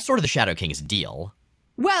sexy. That's sort of the Shadow King's deal.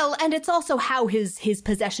 Well, and it's also how his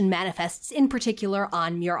possession manifests, in particular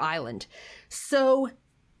on Muir Island. So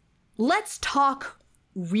let's talk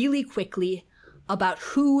really quickly about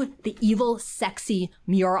who the evil, sexy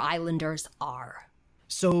Muir Islanders are.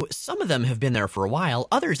 So some of them have been there for a while.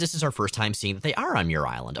 Others, this is our first time seeing that they are on Muir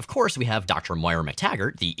Island. Of course, we have Dr. Moira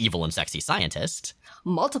McTaggart, the evil and sexy scientist.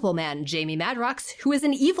 Multiple Man Jamie Madrox, who is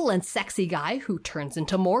an evil and sexy guy who turns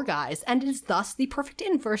into more guys and is thus the perfect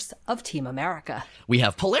inverse of Team America. We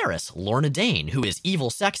have Polaris, Lorna Dane, who is evil,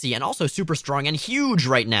 sexy, and also super strong and huge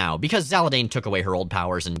right now because Zaladane took away her old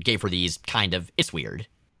powers and gave her these it's weird.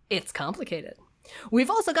 It's complicated. We've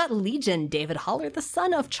also got Legion, David Haller, the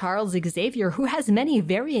son of Charles Xavier, who has many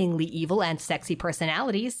varyingly evil and sexy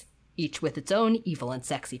personalities, each with its own evil and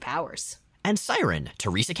sexy powers. And Siren,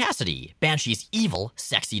 Teresa Cassidy, Banshee's evil,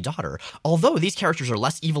 sexy daughter. Although these characters are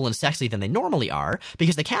less evil and sexy than they normally are,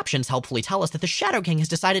 because the captions helpfully tell us that the Shadow King has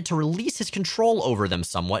decided to release his control over them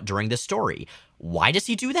somewhat during this story. Why does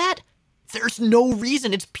he do that? There's no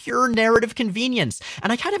reason. It's pure narrative convenience.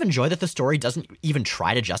 And I kind of enjoy that the story doesn't even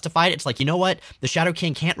try to justify it. It's like, you know what? The Shadow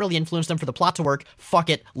King can't really influence them for the plot to work. Fuck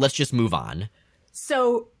it. Let's just move on.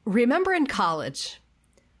 So, remember in college,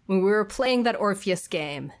 when we were playing that Orpheus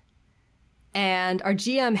game, and our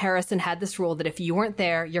GM Harrison had this rule that if you weren't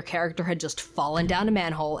there, your character had just fallen down a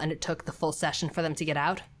manhole and it took the full session for them to get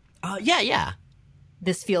out? Yeah.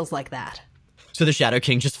 This feels like that. So the Shadow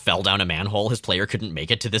King just fell down a manhole. His player couldn't make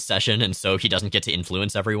it to this session, and so he doesn't get to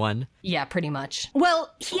influence everyone? Yeah, pretty much.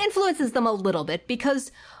 Well, he influences them a little bit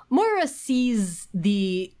because Moira sees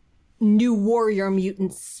the new warrior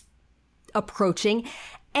mutants approaching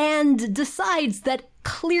and decides that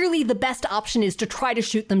clearly the best option is to try to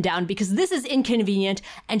shoot them down because this is inconvenient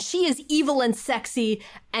and she is evil and sexy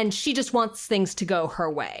and she just wants things to go her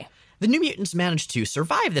way. The New Mutants manage to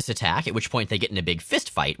survive this attack, at which point they get in a big fist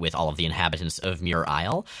fight with all of the inhabitants of Muir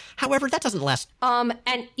Isle. However, that doesn't last... An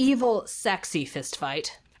evil, sexy fist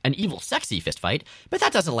fight. An evil, sexy fist fight, but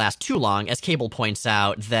that doesn't last too long, as Cable points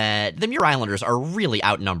out that the Muir Islanders are really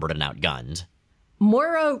outnumbered and outgunned.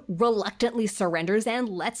 Moira reluctantly surrenders and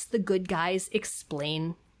lets the good guys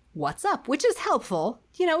explain what's up, which is helpful.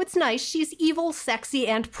 You know, it's nice. She's evil, sexy,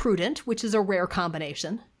 and prudent, which is a rare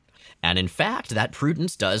combination. And in fact, that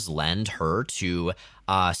prudence does lend her to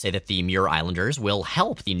say that the Muir Islanders will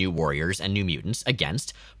help the New Warriors and New Mutants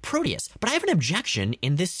against Proteus. But I have an objection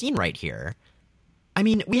in this scene right here. I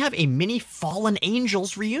mean, we have a mini Fallen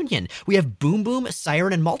Angels reunion. We have Boom Boom,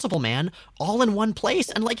 Siren, and Multiple Man all in one place,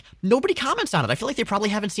 and, like, nobody comments on it. I feel like they probably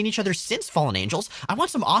haven't seen each other since Fallen Angels. I want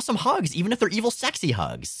some awesome hugs, even if they're evil, sexy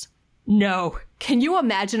hugs. No. Can you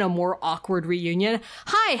imagine a more awkward reunion?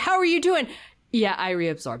 Hi, how are you doing? Yeah, I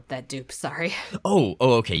reabsorbed that dupe, sorry. Oh,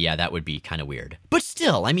 okay, yeah, that would be kind of weird. But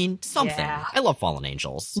still, I mean, something. Yeah. I love Fallen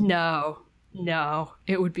Angels. No,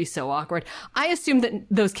 it would be so awkward. I assume that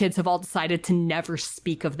those kids have all decided to never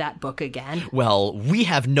speak of that book again. Well, we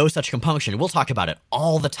have no such compunction. We'll talk about it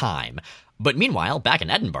all the time. But meanwhile, back in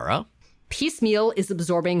Edinburgh... Piecemeal is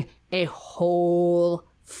absorbing a whole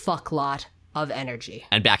fucklot of energy.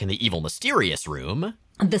 And back in the evil, mysterious room...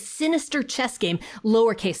 The sinister chess game,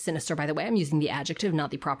 lowercase sinister, by the way, I'm using the adjective,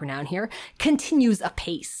 not the proper noun here, continues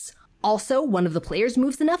apace. Also, one of the players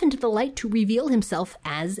moves enough into the light to reveal himself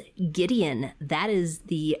as Gideon. That is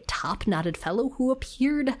the top-knotted fellow who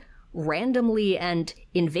appeared randomly and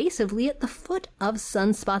invasively at the foot of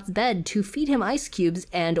Sunspot's bed to feed him ice cubes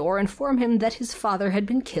and or inform him that his father had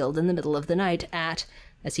been killed in the middle of the night at...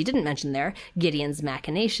 as he didn't mention there, Gideon's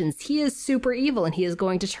machinations. He is super evil, and he is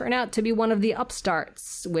going to turn out to be one of the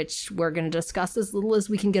upstarts, which we're going to discuss as little as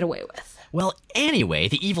we can get away with. Well, anyway,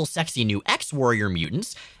 the evil, sexy new ex-warrior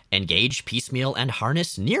mutants engage Piecemeal and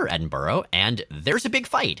Harness near Edinburgh, and there's a big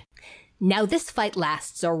fight. Now, this fight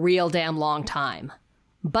lasts a real damn long time.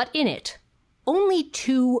 But in it, only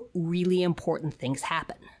two really important things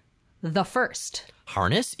happen. The first...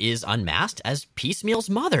 Harness is unmasked as Piecemeal's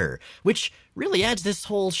mother, which really adds this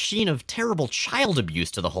whole sheen of terrible child abuse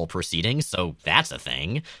to the whole proceeding, so that's a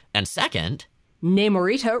thing. And second...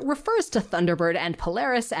 Namorita refers to Thunderbird and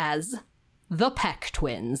Polaris as the Peck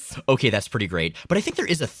Twins. Okay, that's pretty great. But I think there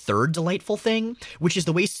is a third delightful thing, which is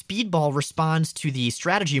the way Speedball responds to the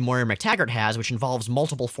strategy Moira McTaggart has, which involves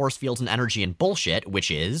multiple force fields and energy and bullshit, which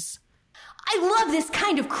is... I love this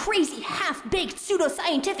kind of crazy, half-baked,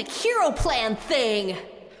 pseudoscientific hero plan thing!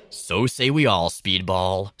 So say we all,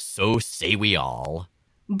 Speedball. So say we all.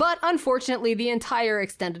 But unfortunately, the entire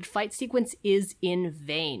extended fight sequence is in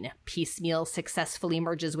vain. Piecemeal successfully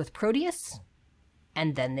merges with Proteus,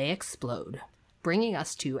 and then they explode, bringing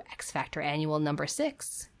us to X Factor Annual number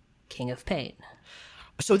 6, King of Pain.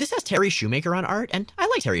 So this has Terry Shoemaker on art, and I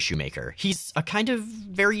like Terry Shoemaker. He's a kind of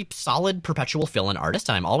very solid perpetual fill-in artist,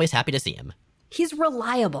 and I'm always happy to see him. He's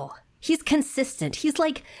reliable. He's consistent. He's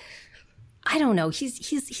like... I don't know,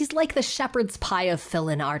 he's like the shepherd's pie of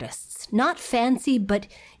fill-in artists. Not fancy, but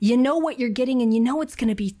you know what you're getting and you know it's going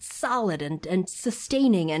to be solid and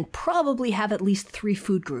sustaining and probably have at least 3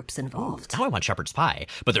 food groups involved. Now I want shepherd's pie,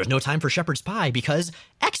 but there's no time for shepherd's pie because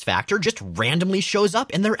X Factor just randomly shows up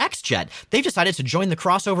in their X-Jet. They've decided to join the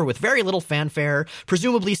crossover with very little fanfare,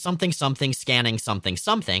 presumably something scanning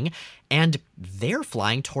something, and they're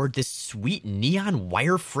flying toward this sweet neon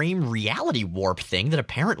wireframe reality warp thing that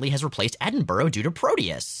apparently has replaced Edinburgh due to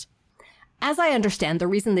Proteus. As I understand, the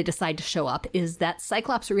reason they decide to show up is that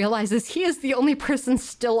Cyclops realizes he is the only person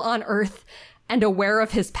still on Earth, and aware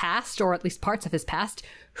of his past, or at least parts of his past,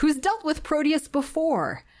 who's dealt with Proteus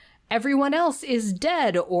before. Everyone else is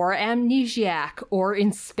dead or amnesiac or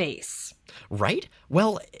in space. Right?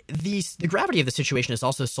 Well, the gravity of the situation is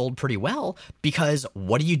also sold pretty well, because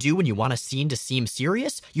what do you do when you want a scene to seem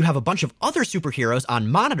serious? You have a bunch of other superheroes on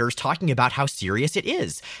monitors talking about how serious it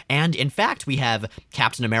is. And in fact, we have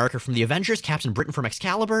Captain America from the Avengers, Captain Britain from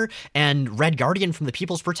Excalibur, and Red Guardian from the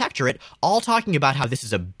People's Protectorate, all talking about how this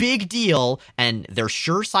is a big deal, and they're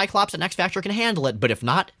sure Cyclops and X-Factor can handle it, but if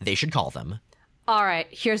not, they should call them. All right,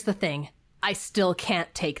 here's the thing. I still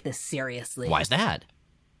can't take this seriously. Why's that?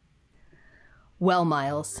 Well,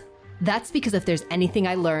 Miles, that's because if there's anything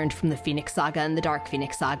I learned from the Phoenix Saga and the Dark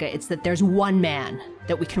Phoenix Saga, it's that there's one man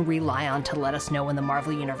that we can rely on to let us know when the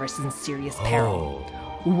Marvel Universe is in serious peril.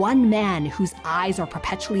 One man whose eyes are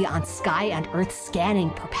perpetually on sky and earth, scanning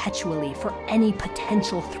perpetually for any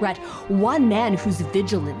potential threat. One man whose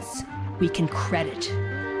vigilance we can credit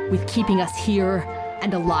with keeping us here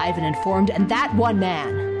and alive and informed. And that one man,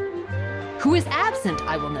 who is absent,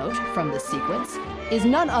 I will note, from this sequence, is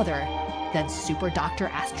none other than Super Dr.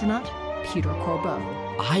 Astronaut Peter Corbeau.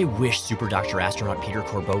 I wish Super Dr. Astronaut Peter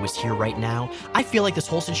Corbeau was here right now. I feel like this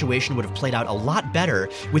whole situation would have played out a lot better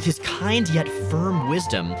with his kind yet firm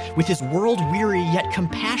wisdom, with his world-weary yet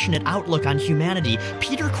compassionate outlook on humanity.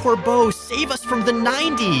 Peter Corbeau, save us from the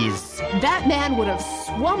 90s! That man would have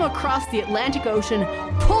swum across the Atlantic Ocean,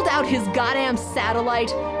 pulled out his goddamn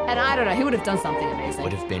satellite, and I don't know, he would have done something amazing.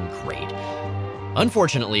 Would have been great.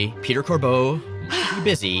 Unfortunately, Peter Corbeau might be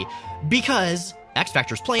busy, because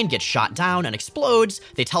X-Factor's plane gets shot down and explodes,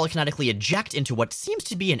 they telekinetically eject into what seems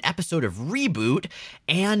to be an episode of Reboot,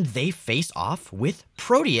 and they face off with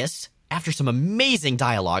Proteus after some amazing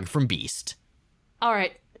dialogue from Beast. All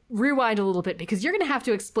right, rewind a little bit, because you're going to have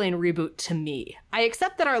to explain Reboot to me. I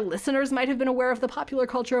accept that our listeners might have been aware of the popular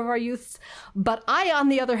culture of our youths, but I, on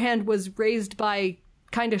the other hand, was raised by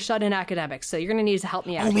kind of shut-in academics, so you're going to need to help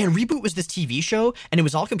me out. Oh man, Reboot was this TV show, and it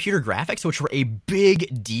was all computer graphics, which were a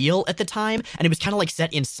big deal at the time, and it was kind of like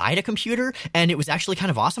set inside a computer, and it was actually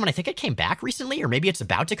kind of awesome, and I think it came back recently, or maybe it's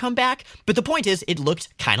about to come back, but the point is, it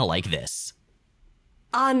looked kind of like this.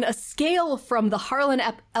 On a scale from the Harlan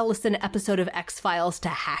Ellison episode of X-Files to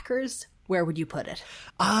Hackers, where would you put it?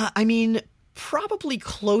 I mean, probably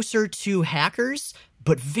closer to Hackers,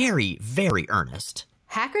 but very, very earnest.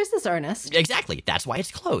 Hackers is earnest. Exactly. That's why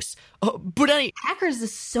it's close. Hackers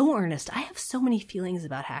is so earnest. I have so many feelings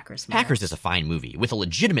about Hackers. Hackers is a fine movie with a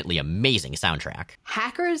legitimately amazing soundtrack.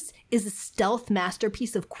 Hackers is a stealth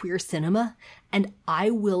masterpiece of queer cinema, and I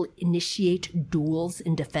will initiate duels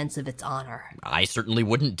in defense of its honor. I certainly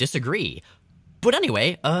wouldn't disagree. But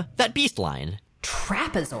anyway, that Beast line.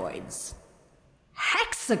 Trapezoids.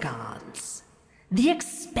 Hexagons. The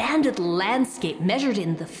expanded landscape measured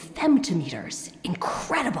in the femtometers.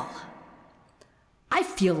 Incredible. I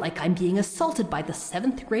feel like I'm being assaulted by the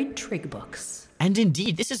 7th grade trig books. And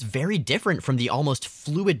indeed, this is very different from the almost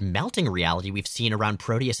fluid melting reality we've seen around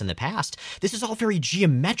Proteus in the past. This is all very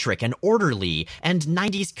geometric and orderly and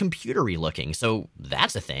 90s computery looking, so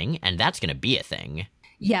that's a thing, and that's going to be a thing.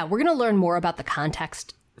 Yeah, we're going to learn more about the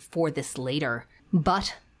context for this later,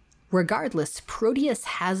 but regardless, Proteus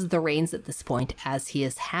has the reins at this point, as he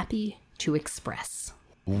is happy to express.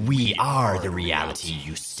 We are the reality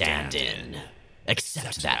you stand in.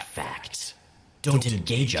 Accept that fact. Don't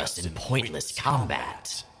engage us in pointless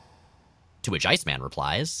combat. To which Iceman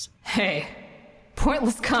replies, Hey,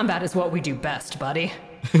 pointless combat is what we do best, buddy.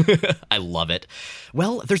 I love it.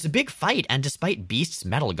 Well, there's a big fight, and despite Beast's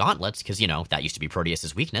metal gauntlets, because, that used to be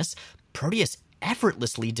Proteus's weakness, Proteus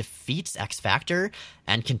effortlessly defeats X-Factor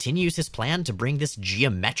and continues his plan to bring this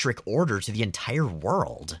geometric order to the entire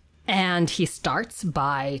world. And he starts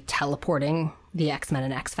by teleporting the X-Men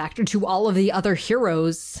and X-Factor to all of the other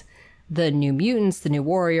heroes, the New Mutants, the New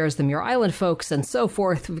Warriors, the Muir Island folks, and so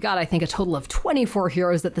forth. We've got, I think, a total of 24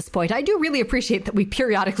 heroes at this point. I do really appreciate that we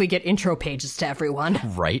periodically get intro pages to everyone.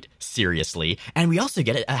 Right? Seriously. And we also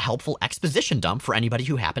get a helpful exposition dump for anybody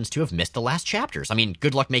who happens to have missed the last chapters. I mean,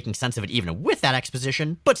 good luck making sense of it even with that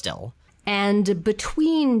exposition, but still. And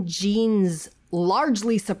between Jean's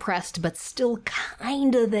largely suppressed but still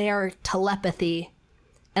kinda there telepathy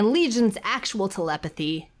and Legion's actual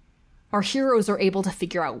telepathy, our heroes are able to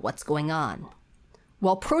figure out what's going on.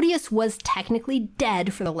 While Proteus was technically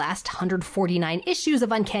dead for the last 149 issues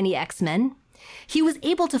of Uncanny X-Men, he was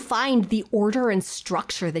able to find the order and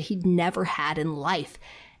structure that he'd never had in life.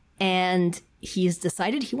 And he's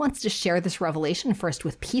decided he wants to share this revelation first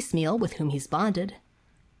with Piecemeal, with whom he's bonded,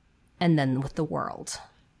 and then with the world.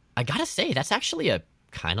 I gotta say, that's actually a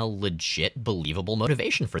kind of legit, believable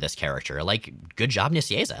motivation for this character. Like, good job,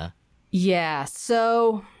 Nicieza. Yeah,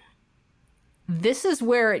 so this is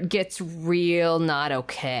where it gets real not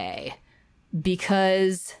okay.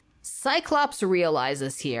 Because Cyclops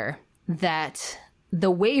realizes here that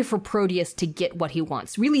the way for Proteus to get what he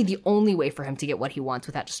wants, really the only way for him to get what he wants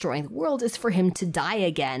without destroying the world, is for him to die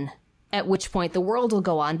again, at which point the world will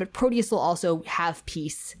go on, but Proteus will also have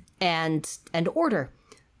peace and order.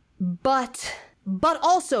 But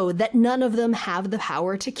also that none of them have the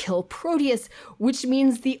power to kill Proteus, which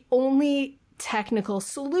means the only technical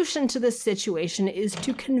solution to this situation is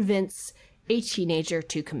to convince a teenager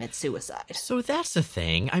to commit suicide. So that's the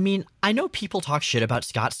thing. I mean, I know people talk shit about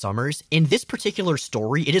Scott Summers. In this particular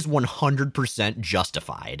story, it is 100%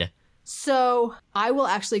 justified. So I will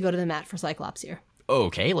actually go to the mat for Cyclops here.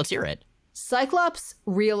 Okay, let's hear it. Cyclops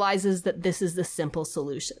realizes that this is the simple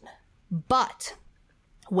solution. But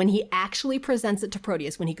when he actually presents it to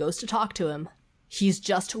Proteus, when he goes to talk to him, he's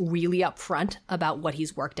just really upfront about what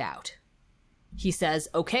he's worked out. He says,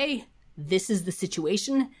 okay, this is the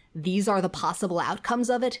situation. These are the possible outcomes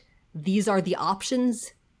of it. These are the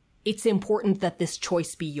options. It's important that this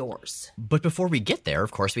choice be yours. But before we get there,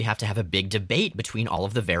 of course, we have to have a big debate between all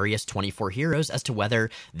of the various 24 heroes as to whether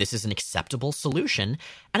this is an acceptable solution.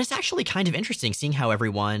 And it's actually kind of interesting seeing how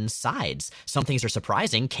everyone sides. Some things are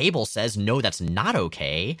surprising. Cable says, no, that's not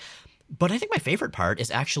okay. But I think my favorite part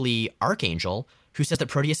is actually Archangel, who says that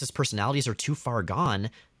Proteus's personalities are too far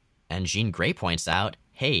gone. And Jean Grey points out,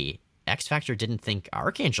 hey, X-Factor didn't think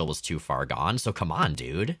Archangel was too far gone, so come on,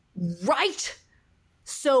 dude. Right!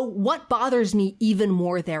 So what bothers me even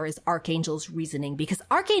more there is Archangel's reasoning, because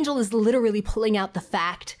Archangel is literally pulling out the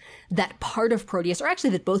fact that part of Proteus, or actually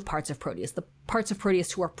that both parts of Proteus, the parts of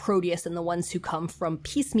Proteus who are Proteus and the ones who come from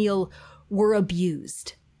Piecemeal, were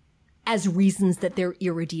abused as reasons that they're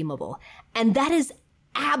irredeemable. And that is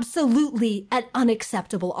absolutely an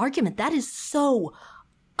unacceptable argument. That is so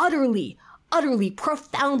utterly,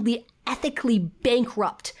 profoundly, ethically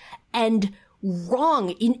bankrupt and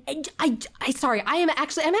wrong. I'm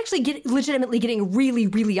actually legitimately getting really,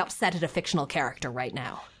 really upset at a fictional character right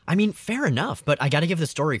now. I mean, fair enough, but I gotta give the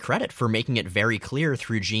story credit for making it very clear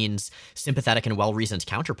through Jean's sympathetic and well-reasoned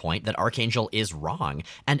counterpoint that Archangel is wrong.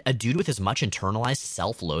 And a dude with as much internalized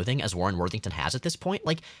self-loathing as Warren Worthington has at this point,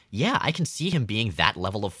 like, yeah, I can see him being that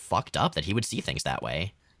level of fucked up that he would see things that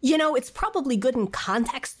way. You know, it's probably good in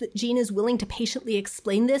context that Jean is willing to patiently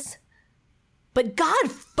explain this. But god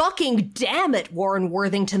fucking damn it, Warren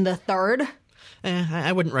Worthington III.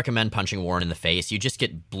 I wouldn't recommend punching Warren in the face. You just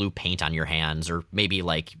get blue paint on your hands, or maybe,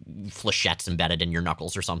 like, flechettes embedded in your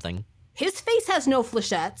knuckles or something. His face has no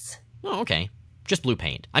flechettes. Oh, okay. Just blue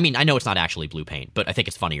paint. I mean, I know it's not actually blue paint, but I think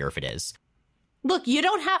it's funnier if it is. Look, you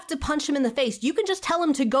don't have to punch him in the face. You can just tell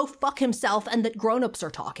him to go fuck himself and that grown-ups are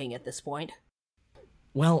talking at this point.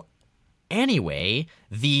 Well, anyway,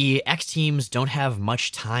 the X-Teams don't have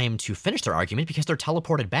much time to finish their argument because they're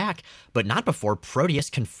teleported back, but not before Proteus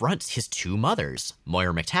confronts his two mothers,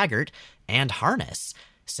 Moira McTaggart and Harness,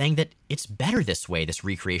 saying that it's better this way, this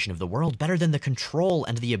recreation of the world, better than the control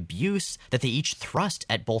and the abuse that they each thrust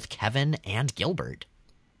at both Kevin and Gilbert.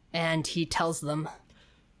 And he tells them,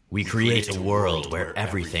 "We create a world where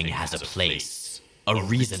everything has a place, a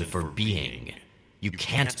reason for being. You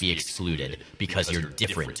can't be excluded because you're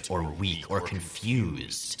different or weak or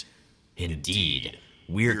confused. Indeed,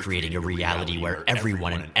 we're creating a reality where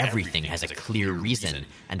everyone and everything has a clear reason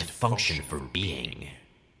and function for being."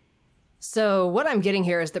 So what I'm getting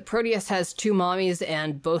here is that Proteus has two mommies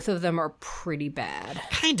and both of them are pretty bad.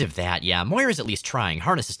 Kind of that, yeah. Moira's at least trying.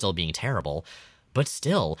 Harness is still being terrible. But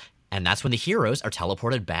still, and that's when the heroes are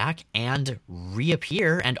teleported back and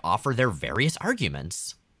reappear and offer their various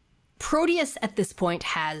arguments. Proteus at this point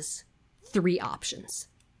has three options.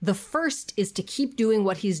 The first is to keep doing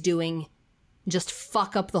what he's doing, just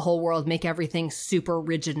fuck up the whole world, make everything super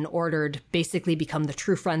rigid and ordered, basically become the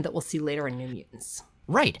true friend that we'll see later in New Mutants.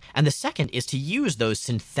 Right, and the second is to use those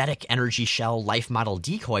synthetic energy shell life model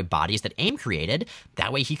decoy bodies that AIM created.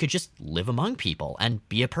 That way he could just live among people and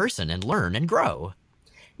be a person and learn and grow.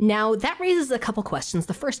 Now, that raises a couple questions.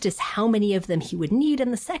 The first is how many of them he would need,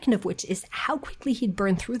 and the second of which is how quickly he'd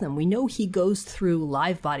burn through them. We know he goes through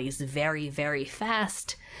live bodies very, very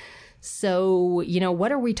fast. So,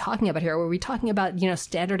 what are we talking about here? Are we talking about,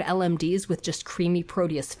 standard LMDs with just creamy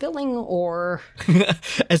Proteus filling, or...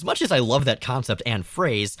 As much as I love that concept and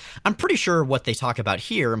phrase, I'm pretty sure what they talk about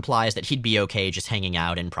here implies that he'd be okay just hanging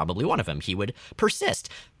out in probably one of them. He would persist.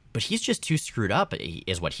 But he's just too screwed up,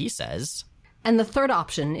 is what he says. And the third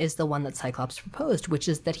option is the one that Cyclops proposed, which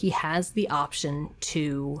is that he has the option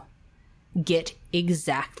to get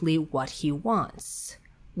exactly what he wants.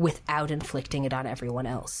 without inflicting it on everyone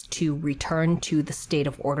else, to return to the state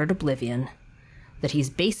of ordered oblivion that he's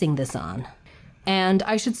basing this on. And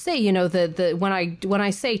I should say, you know, when I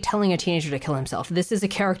say telling a teenager to kill himself, this is a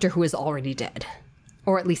character who is already dead,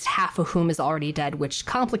 or at least half of whom is already dead, which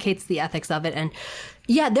complicates the ethics of it. And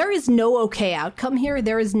yeah, there is no okay outcome here.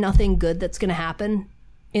 There is nothing good that's going to happen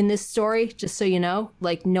in this story, just so you know.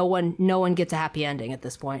 Like, no one gets a happy ending at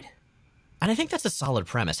this point. And I think that's a solid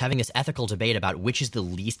premise, having this ethical debate about which is the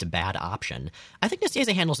least bad option. I think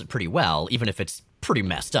Nastasiya handles it pretty well, even if it's pretty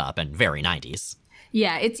messed up and very 90s.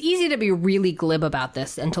 Yeah, it's easy to be really glib about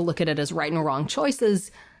this and to look at it as right and wrong choices,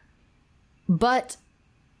 but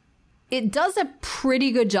it does a pretty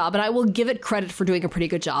good job, and I will give it credit for doing a pretty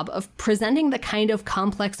good job, of presenting the kind of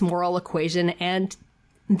complex moral equation and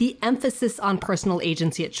the emphasis on personal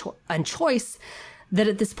agency and choice that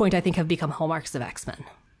at this point I think have become hallmarks of X-Men.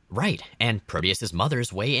 Right, and Proteus's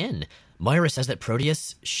mother's way in. Moira says that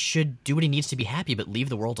Proteus should do what he needs to be happy but leave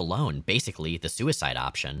the world alone, basically the suicide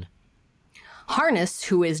option. Harness,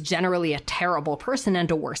 who is generally a terrible person and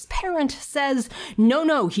a worse parent, says,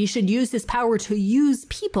 no, he should use his power to use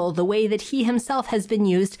people the way that he himself has been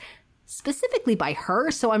used, specifically by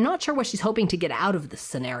her, so I'm not sure what she's hoping to get out of this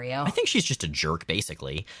scenario. I think she's just a jerk,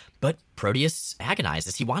 basically. But Proteus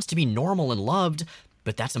agonizes. He wants to be normal and loved,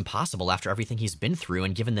 but that's impossible after everything he's been through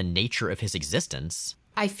and given the nature of his existence.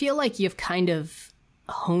 I feel like you've kind of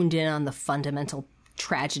honed in on the fundamental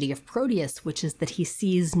tragedy of Proteus, which is that he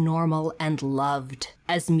sees normal and loved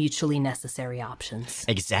as mutually necessary options.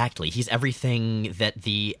 Exactly. He's everything that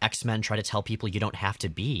the X-Men try to tell people you don't have to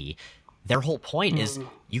be. Their whole point is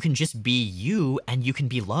you can just be you and you can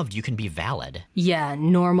be loved, you can be valid. Yeah,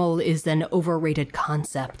 normal is an overrated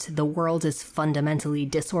concept. The world is fundamentally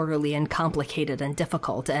disorderly and complicated and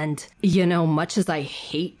difficult. And, you know, much as I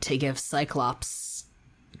hate to give Cyclops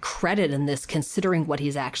credit in this, considering what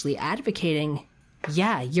he's actually advocating,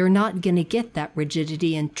 yeah, you're not going to get that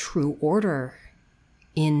rigidity and true order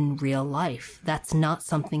in real life. That's not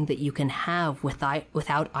something that you can have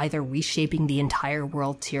without either reshaping the entire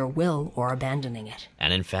world to your will or abandoning it.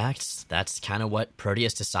 And in fact, that's kind of what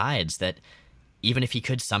Proteus decides, that even if he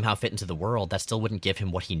could somehow fit into the world, that still wouldn't give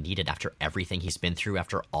him what he needed after everything he's been through,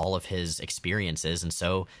 after all of his experiences. And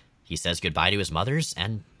so he says goodbye to his mothers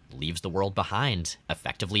and leaves the world behind,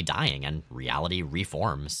 effectively dying, and reality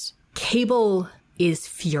reforms. Cable is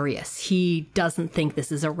furious. He doesn't think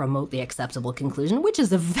this is a remotely acceptable conclusion, which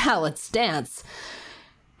is a valid stance.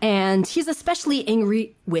 And he's especially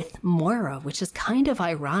angry with Moira, which is kind of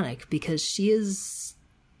ironic because she is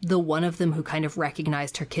the one of them who kind of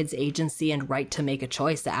recognized her kid's agency and right to make a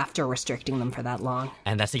choice after restricting them for that long.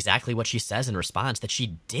 And that's exactly what she says in response, that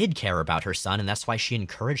she did care about her son, and that's why she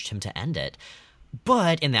encouraged him to end it.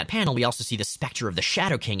 But in that panel, we also see the specter of the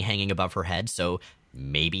Shadow King hanging above her head, so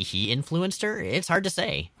maybe he influenced her? It's hard to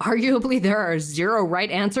say. Arguably, there are zero right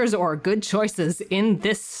answers or good choices in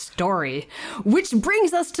this story. Which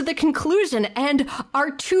brings us to the conclusion and our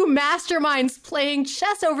two masterminds playing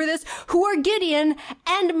chess over this, who are Gideon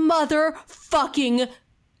and motherfucking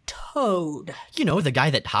Toad. You know, the guy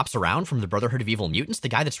that hops around from the Brotherhood of Evil Mutants, the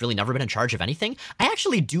guy that's really never been in charge of anything. I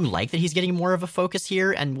actually do like that he's getting more of a focus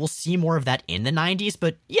here, and we'll see more of that in the 90s,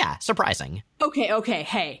 but yeah, surprising. Okay,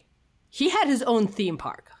 hey. He had his own theme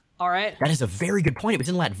park, all right? That is a very good point. It was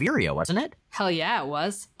in Latveria, wasn't it? Hell yeah, it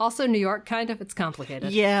was. Also New York, kind of. It's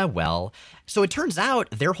complicated. Yeah, well. So it turns out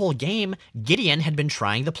their whole game, Gideon had been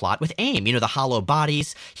trying the plot with AIM. You know, the hollow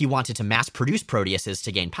bodies. He wanted to mass produce Proteuses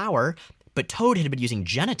to gain power. But Toad had been using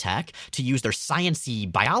Genetech to use their science-y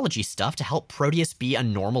biology stuff to help Proteus be a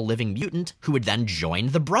normal living mutant who would then join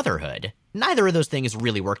the Brotherhood. Neither of those things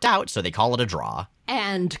really worked out, so they call it a draw.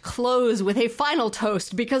 And close with a final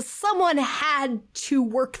toast, because someone had to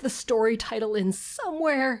work the story title in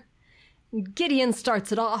somewhere. Gideon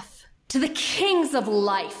starts it off. To the kings of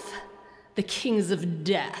life, the kings of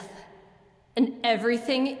death, and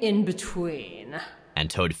everything in between. And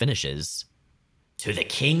Toad finishes, to the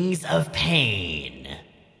kings of pain.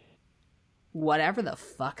 Whatever the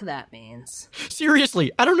fuck that means.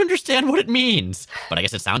 Seriously, I don't understand what it means. But I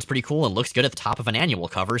guess it sounds pretty cool and looks good at the top of an annual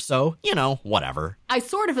cover, so, you know, whatever. I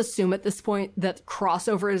sort of assume at this point that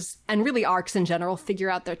crossovers, and really arcs in general, figure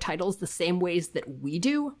out their titles the same ways that we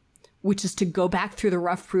do, which is to go back through the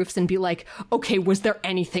rough proofs and be like, okay, was there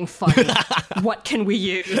anything funny? What can we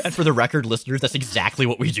use? And for the record, listeners, that's exactly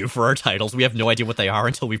what we do for our titles. We have no idea what they are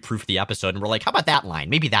until we proof the episode, and we're like, how about that line?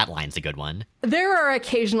 Maybe that line's a good one. There are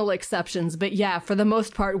occasional exceptions, but yeah, for the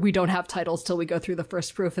most part, we don't have titles till we go through the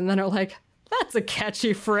first proof, and then are like, that's a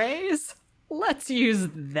catchy phrase. Let's use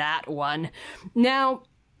that one. Now,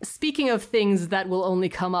 speaking of things that will only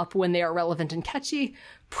come up when they are relevant and catchy,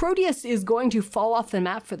 Proteus is going to fall off the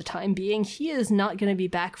map for the time being. He is not going to be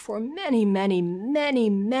back for many, many, many,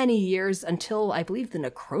 many years until, I believe, the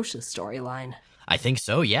Necrocious storyline. I think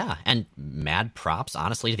so, yeah. And mad props,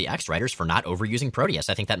 honestly, to the X-writers for not overusing Proteus.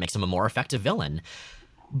 I think that makes him a more effective villain.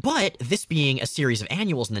 But this being a series of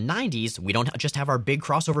annuals in the 90s, we don't just have our big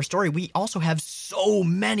crossover story, we also have so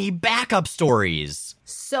many backup stories.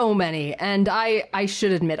 So many. And I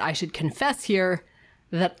should admit, I should confess here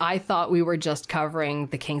that I thought we were just covering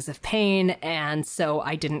the Kings of Pain, and so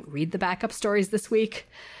I didn't read the backup stories this week.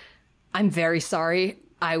 I'm very sorry.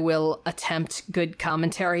 I will attempt good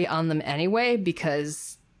commentary on them anyway,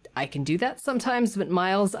 because I can do that sometimes, but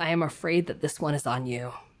Miles, I am afraid that this one is on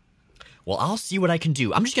you. Well, I'll see what I can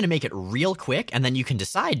do. I'm just going to make it real quick, and then you can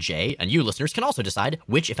decide, Jay, and you listeners can also decide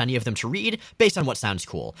which, if any of them, to read based on what sounds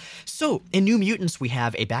cool. So, in New Mutants, we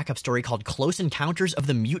have a backup story called Close Encounters of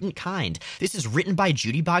the Mutant Kind. This is written by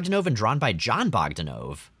Judy Bogdanove and drawn by John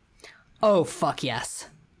Bogdanove. Oh, fuck yes.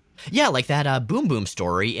 Yeah, like that Boom Boom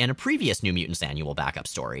story in a previous New Mutants annual backup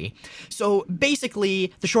story. So,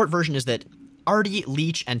 basically, the short version is that Artie,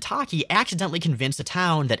 Leech, and Taki accidentally convince a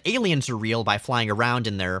town that aliens are real by flying around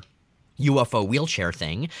in their UFO wheelchair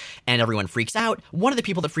thing, and everyone freaks out. One of the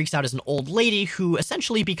people that freaks out is an old lady who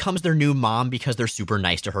essentially becomes their new mom because they're super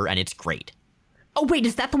nice to her, and it's great. Oh, wait,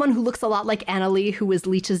 is that the one who looks a lot like Anna Lee, who is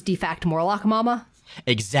Leech's de facto Morlock mama?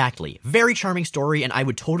 Exactly. Very charming story, and I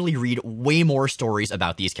would totally read way more stories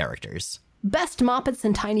about these characters. Best Moppets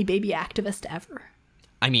and Tiny Baby Activist ever.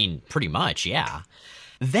 I mean, pretty much, yeah.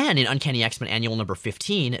 Then, in Uncanny X-Men Annual number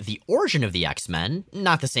 15, The Origin of the X-Men,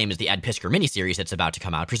 not the same as the Ed Piskor miniseries that's about to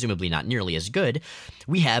come out, presumably not nearly as good,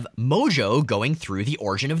 we have Mojo going through the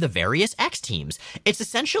origin of the various X-teams. It's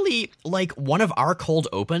essentially like one of our cold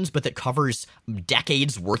opens, but that covers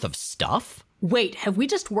decades worth of stuff. Wait, have we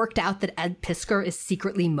just worked out that Ed Piskor is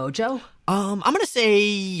secretly Mojo? I'm gonna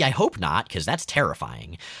say I hope not, because that's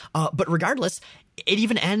terrifying. But regardless, it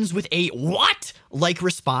even ends with a what? Like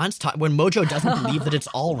response to when Mojo doesn't believe that it's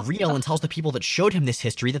all real and tells the people that showed him this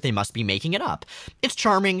history that they must be making it up. It's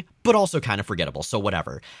charming, but also kind of forgettable, so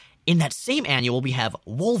whatever. In that same annual, we have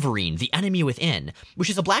Wolverine, The Enemy Within, which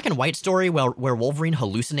is a black and white story where Wolverine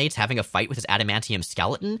hallucinates having a fight with his adamantium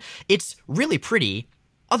skeleton. It's really pretty,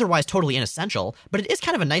 otherwise totally inessential, but it is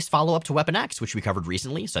kind of a nice follow-up to Weapon X, which we covered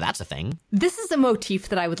recently, so that's a thing. This is a motif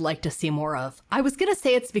that I would like to see more of. I was gonna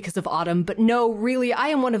say it's because of autumn, but no, really, I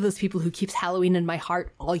am one of those people who keeps Halloween in my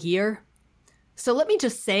heart all year. So let me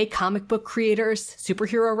just say, comic book creators,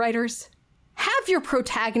 superhero writers, have your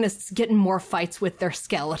protagonists get in more fights with their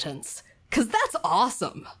skeletons, because that's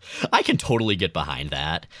awesome. I can totally get behind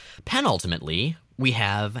that. Penultimately, we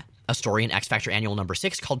have a story in X Factor Annual number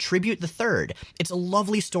 6 called Tribute the Third. It's a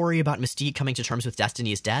lovely story about Mystique coming to terms with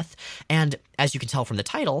Destiny's death, and as you can tell from the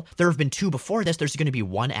title, there have been 2 before this. There's going to be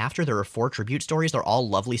 1 after. There are 4 tribute stories. They're all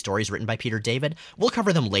lovely stories written by Peter David. We'll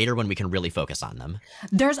cover them later when we can really focus on them.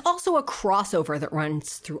 There's also a crossover that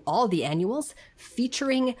runs through all the annuals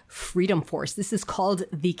featuring Freedom Force. This is called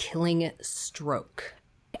The Killing Stroke,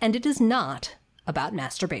 and it is not about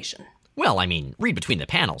masturbation. Well, I mean, read between the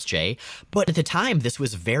panels, Jay. But at the time, this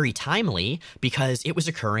was very timely because it was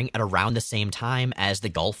occurring at around the same time as the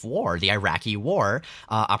Gulf War, the Iraqi War,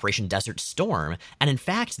 Operation Desert Storm. And in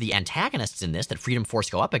fact, the antagonists in this that Freedom Force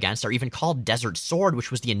go up against are even called Desert Sword,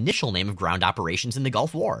 which was the initial name of ground operations in the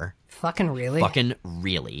Gulf War. Fucking really? Fucking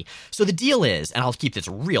really. So the deal is, and I'll keep this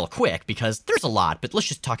real quick because there's a lot, but let's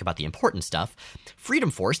just talk about the important stuff. Freedom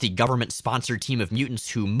Force, the government-sponsored team of mutants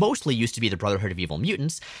who mostly used to be the Brotherhood of Evil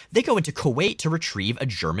Mutants, they go into Kuwait to retrieve a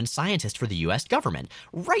German scientist for the US government.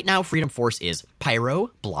 Right now, Freedom Force is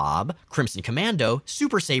Pyro, Blob, Crimson Commando,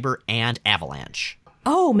 Super Saber, and Avalanche.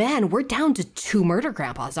 Oh man, we're down to 2 murder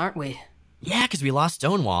grandpas, aren't we? Yeah, because we lost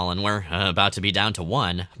Stonewall, and we're about to be down to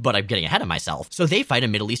 1, but I'm getting ahead of myself. So they fight a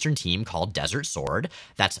Middle Eastern team called Desert Sword.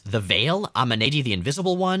 That's the Veil, Amenadi the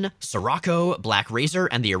Invisible One, Sirocco, Black Razor,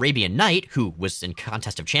 and the Arabian Knight, who was in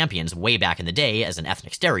Contest of Champions way back in the day as an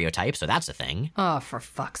ethnic stereotype, so that's a thing. Oh, for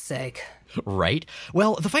fuck's sake. Right?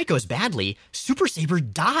 Well, the fight goes badly. Super Saber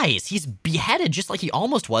dies. He's beheaded just like he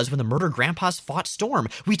almost was when the Murder Grandpas fought Storm.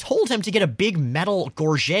 We told him to get a big metal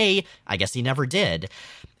gorget. I guess he never did.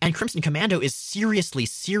 And Crimson Commando is seriously,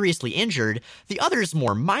 seriously injured. The other's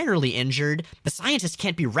more minorly injured. The scientist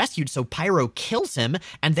can't be rescued, so Pyro kills him,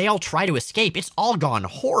 and they all try to escape. It's all gone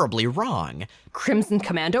horribly wrong. Crimson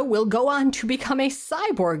Commando will go on to become a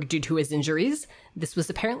cyborg due to his injuries. This was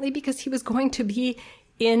apparently because he was going to be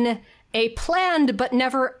in a planned but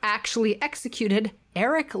never actually executed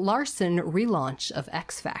Eric Larson relaunch of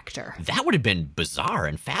X Factor. That would have been bizarre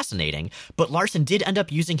and fascinating, but Larson did end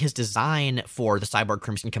up using his design for the Cyborg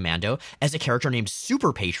Crimson Commando as a character named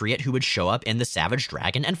Super Patriot who would show up in the Savage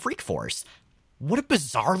Dragon and Freak Force. What a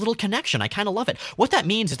bizarre little connection. I kind of love it. What that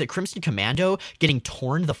means is that Crimson Commando getting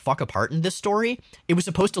torn the fuck apart in this story, it was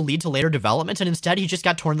supposed to lead to later developments, and instead he just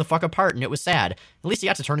got torn the fuck apart, and it was sad. At least he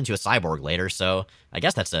got to turn into a cyborg later, so I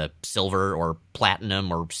guess that's a silver or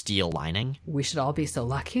platinum or steel lining. We should all be so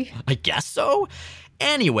lucky. I guess so.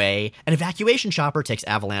 Anyway, an evacuation chopper takes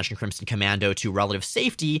Avalanche and Crimson Commando to relative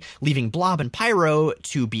safety, leaving Blob and Pyro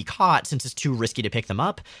to be caught since it's too risky to pick them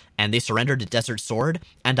up, and they surrender to Desert Sword,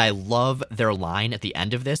 and I love their line at the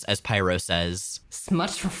end of this as Pyro says,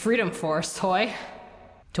 "Smudged for Freedom Force, hoy."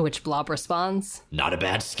 To which Blob responds, "Not a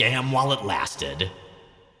bad scam while it lasted."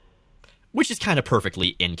 Which is kind of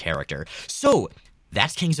perfectly in character. So,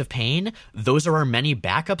 that's Kings of Pain. Those are our many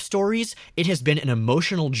backup stories. It has been an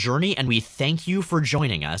emotional journey, and we thank you for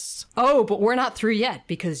joining us. Oh, but we're not through yet,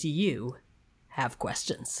 because you have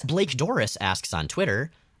questions. Blake Doris asks on Twitter,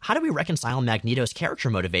 how do we reconcile Magneto's character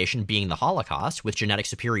motivation being the Holocaust with genetic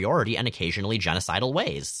superiority and occasionally genocidal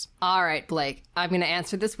ways? All right, Blake, I'm going to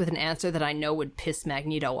answer this with an answer that I know would piss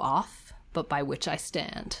Magneto off, but by which I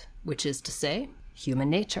stand, which is to say, human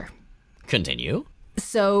nature. Continue.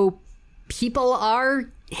 So, people are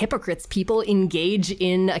hypocrites. People engage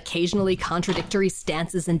in occasionally contradictory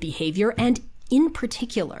stances and behavior, and in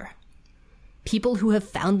particular, people who have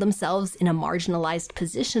found themselves in a marginalized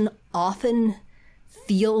position often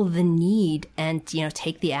feel the need and,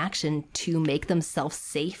 take the action to make themselves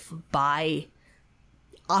safe by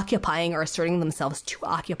occupying or asserting themselves to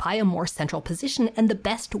occupy a more central position. And the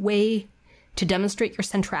best way to demonstrate your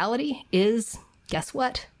centrality is, guess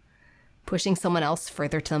what? Pushing someone else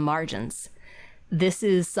further to the margins. This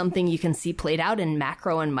is something you can see played out in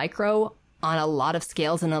macro and micro on a lot of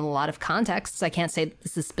scales and in a lot of contexts. I can't say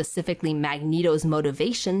this is specifically Magneto's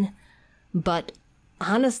motivation, but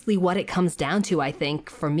honestly, what it comes down to, I think,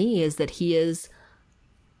 for me, is that he is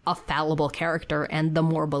a fallible character, and the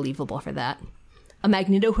more believable for that. A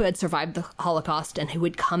Magneto who had survived the Holocaust and who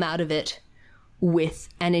would come out of it with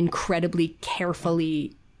an incredibly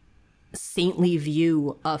carefully saintly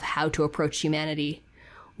view of how to approach humanity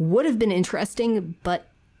would have been interesting, but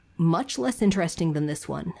much less interesting than this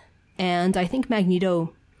one. And I think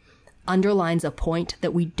Magneto underlines a point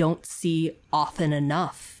that we don't see often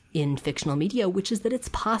enough in fictional media, which is that it's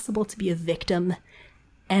possible to be a victim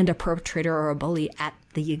and a perpetrator or a bully at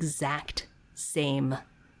the exact same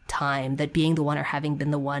time, that being the one or having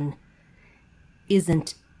been the one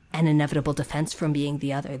isn't an inevitable defense from being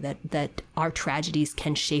the other, that our tragedies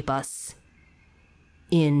can shape us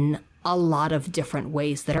in a lot of different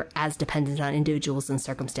ways that are as dependent on individuals and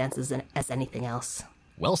circumstances as anything else.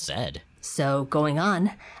 Well said. So, going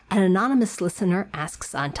on, an anonymous listener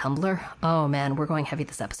asks on Tumblr, oh man, we're going heavy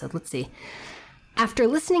this episode, let's see. After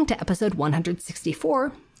listening to episode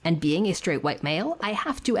 164 and being a straight white male, I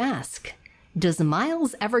have to ask, does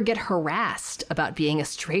Miles ever get harassed about being a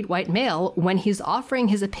straight white male when he's offering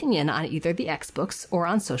his opinion on either the X-Books or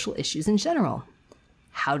on social issues in general?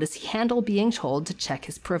 How does he handle being told to check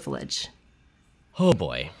his privilege? Oh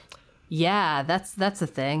boy. Yeah, that's a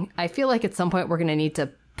thing. I feel like at some point we're going to need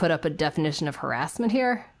to put up a definition of harassment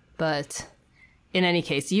here, but in any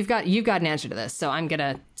case, you've got an answer to this, so I'm going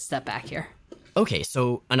to step back here. Okay,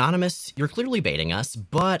 so Anonymous, you're clearly baiting us,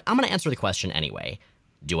 but I'm going to answer the question anyway.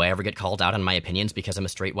 Do I ever get called out on my opinions because I'm a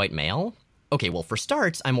straight white male? Okay, well, for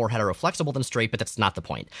starts, I'm more heteroflexible than straight, but that's not the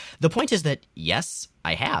point. The point is that, yes,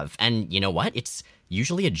 I have. And you know what? It's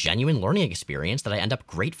usually a genuine learning experience that I end up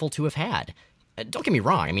grateful to have had. Don't get me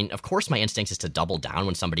wrong. I mean, of course my instinct is to double down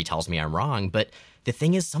when somebody tells me I'm wrong, but the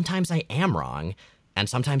thing is, sometimes I am wrong, and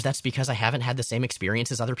sometimes that's because I haven't had the same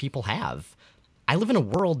experiences other people have. I live in a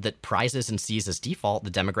world that prizes and sees as default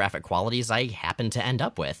the demographic qualities I happen to end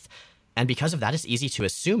up with, and because of that, it's easy to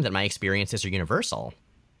assume that my experiences are universal.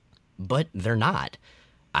 But they're not.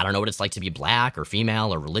 I don't know what it's like to be black or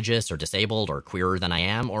female or religious or disabled or queerer than I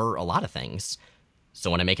am, or a lot of things. So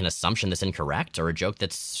when I make an assumption that's incorrect or a joke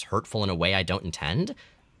that's hurtful in a way I don't intend,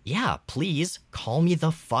 yeah, please call me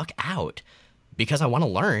the fuck out. Because I want to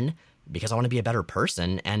learn, because I want to be a better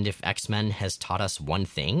person, and if X-Men has taught us one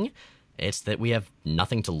thing, it's that we have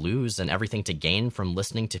nothing to lose and everything to gain from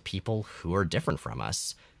listening to people who are different from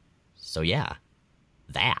us. So yeah,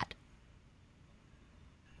 that.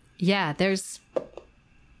 Yeah, there's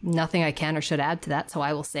nothing I can or should add to that, so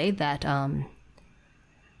I will say that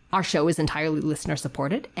our show is entirely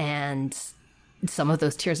listener-supported, and Some of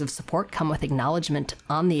those tiers of support come with acknowledgement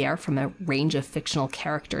on the air from a range of fictional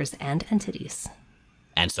characters and entities.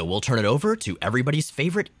 And so we'll turn it over to everybody's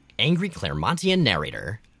favorite angry Claremontian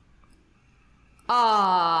narrator.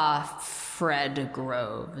 Fred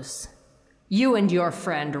Groves. You and your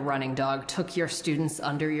friend Running Dog took your students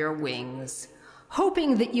under your wings,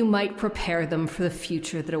 hoping that you might prepare them for the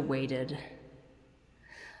future that awaited.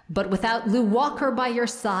 But without Lou Walker by your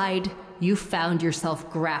side, you found yourself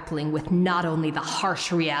grappling with not only the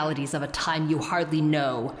harsh realities of a time you hardly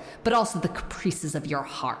know, but also the caprices of your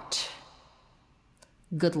heart.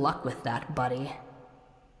 Good luck with that, buddy.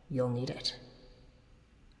 You'll need it.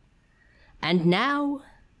 And now,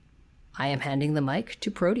 I am handing the mic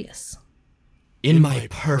to Proteus. In my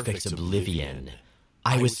perfect oblivion,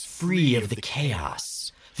 I was free of the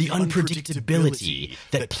chaos, the unpredictability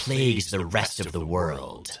that plagues the rest of the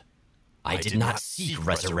world. I did not seek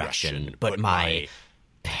resurrection, but my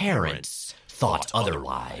parents thought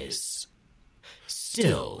otherwise.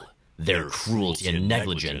 Still, their cruelty and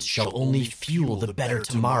negligence shall only fuel the better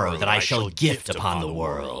tomorrow that I shall gift upon the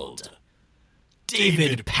world.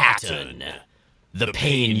 David Patton, the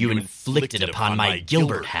pain you inflicted upon my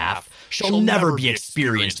Gilbert half shall never be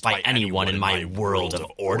experienced by anyone in my world of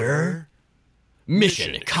order.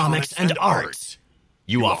 Mission, comics, and art.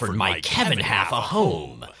 You offered my Kevin half a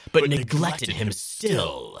home, but neglected him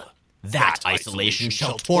still. That isolation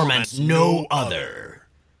shall torment no other.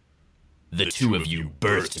 The two of you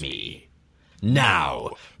birthed me.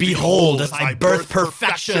 Now, behold as I birth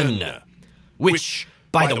perfection! Which,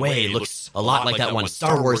 by the way, looks a lot like that one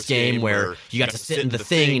Star Wars game where you got to sit in the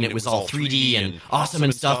thing and it was all 3D and awesome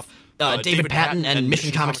and stuff. David Patton and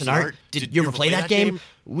Mission Comics and Art, did you ever play that game?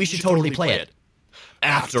 We should totally play it.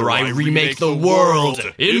 After I remake the world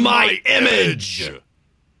in my image!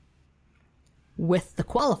 With the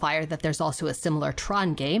qualifier that there's also a similar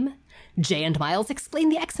Tron game, Jay and Miles Explain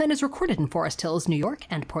the X-Men is recorded in Forest Hills, New York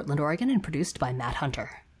and Portland, Oregon, and produced by Matt Hunter.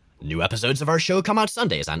 New episodes of our show come out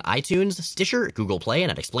Sundays on iTunes, Stitcher, Google Play,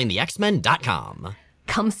 and at explainthexmen.com.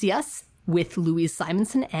 Come see us with Louise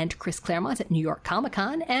Simonson and Chris Claremont at New York Comic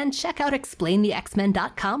Con, and check out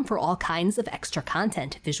explainthexmen.com for all kinds of extra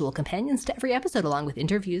content, visual companions to every episode, along with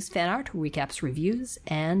interviews, fan art, recaps, reviews,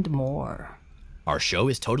 and more. Our show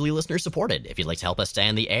is totally listener-supported. If you'd like to help us stay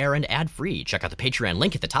on the air and ad-free, check out the Patreon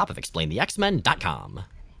link at the top of explainthexmen.com.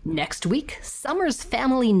 Next week, Summer's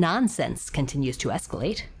family nonsense continues to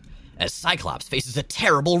escalate As Cyclops faces a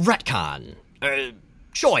terrible retcon.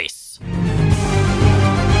 Choice.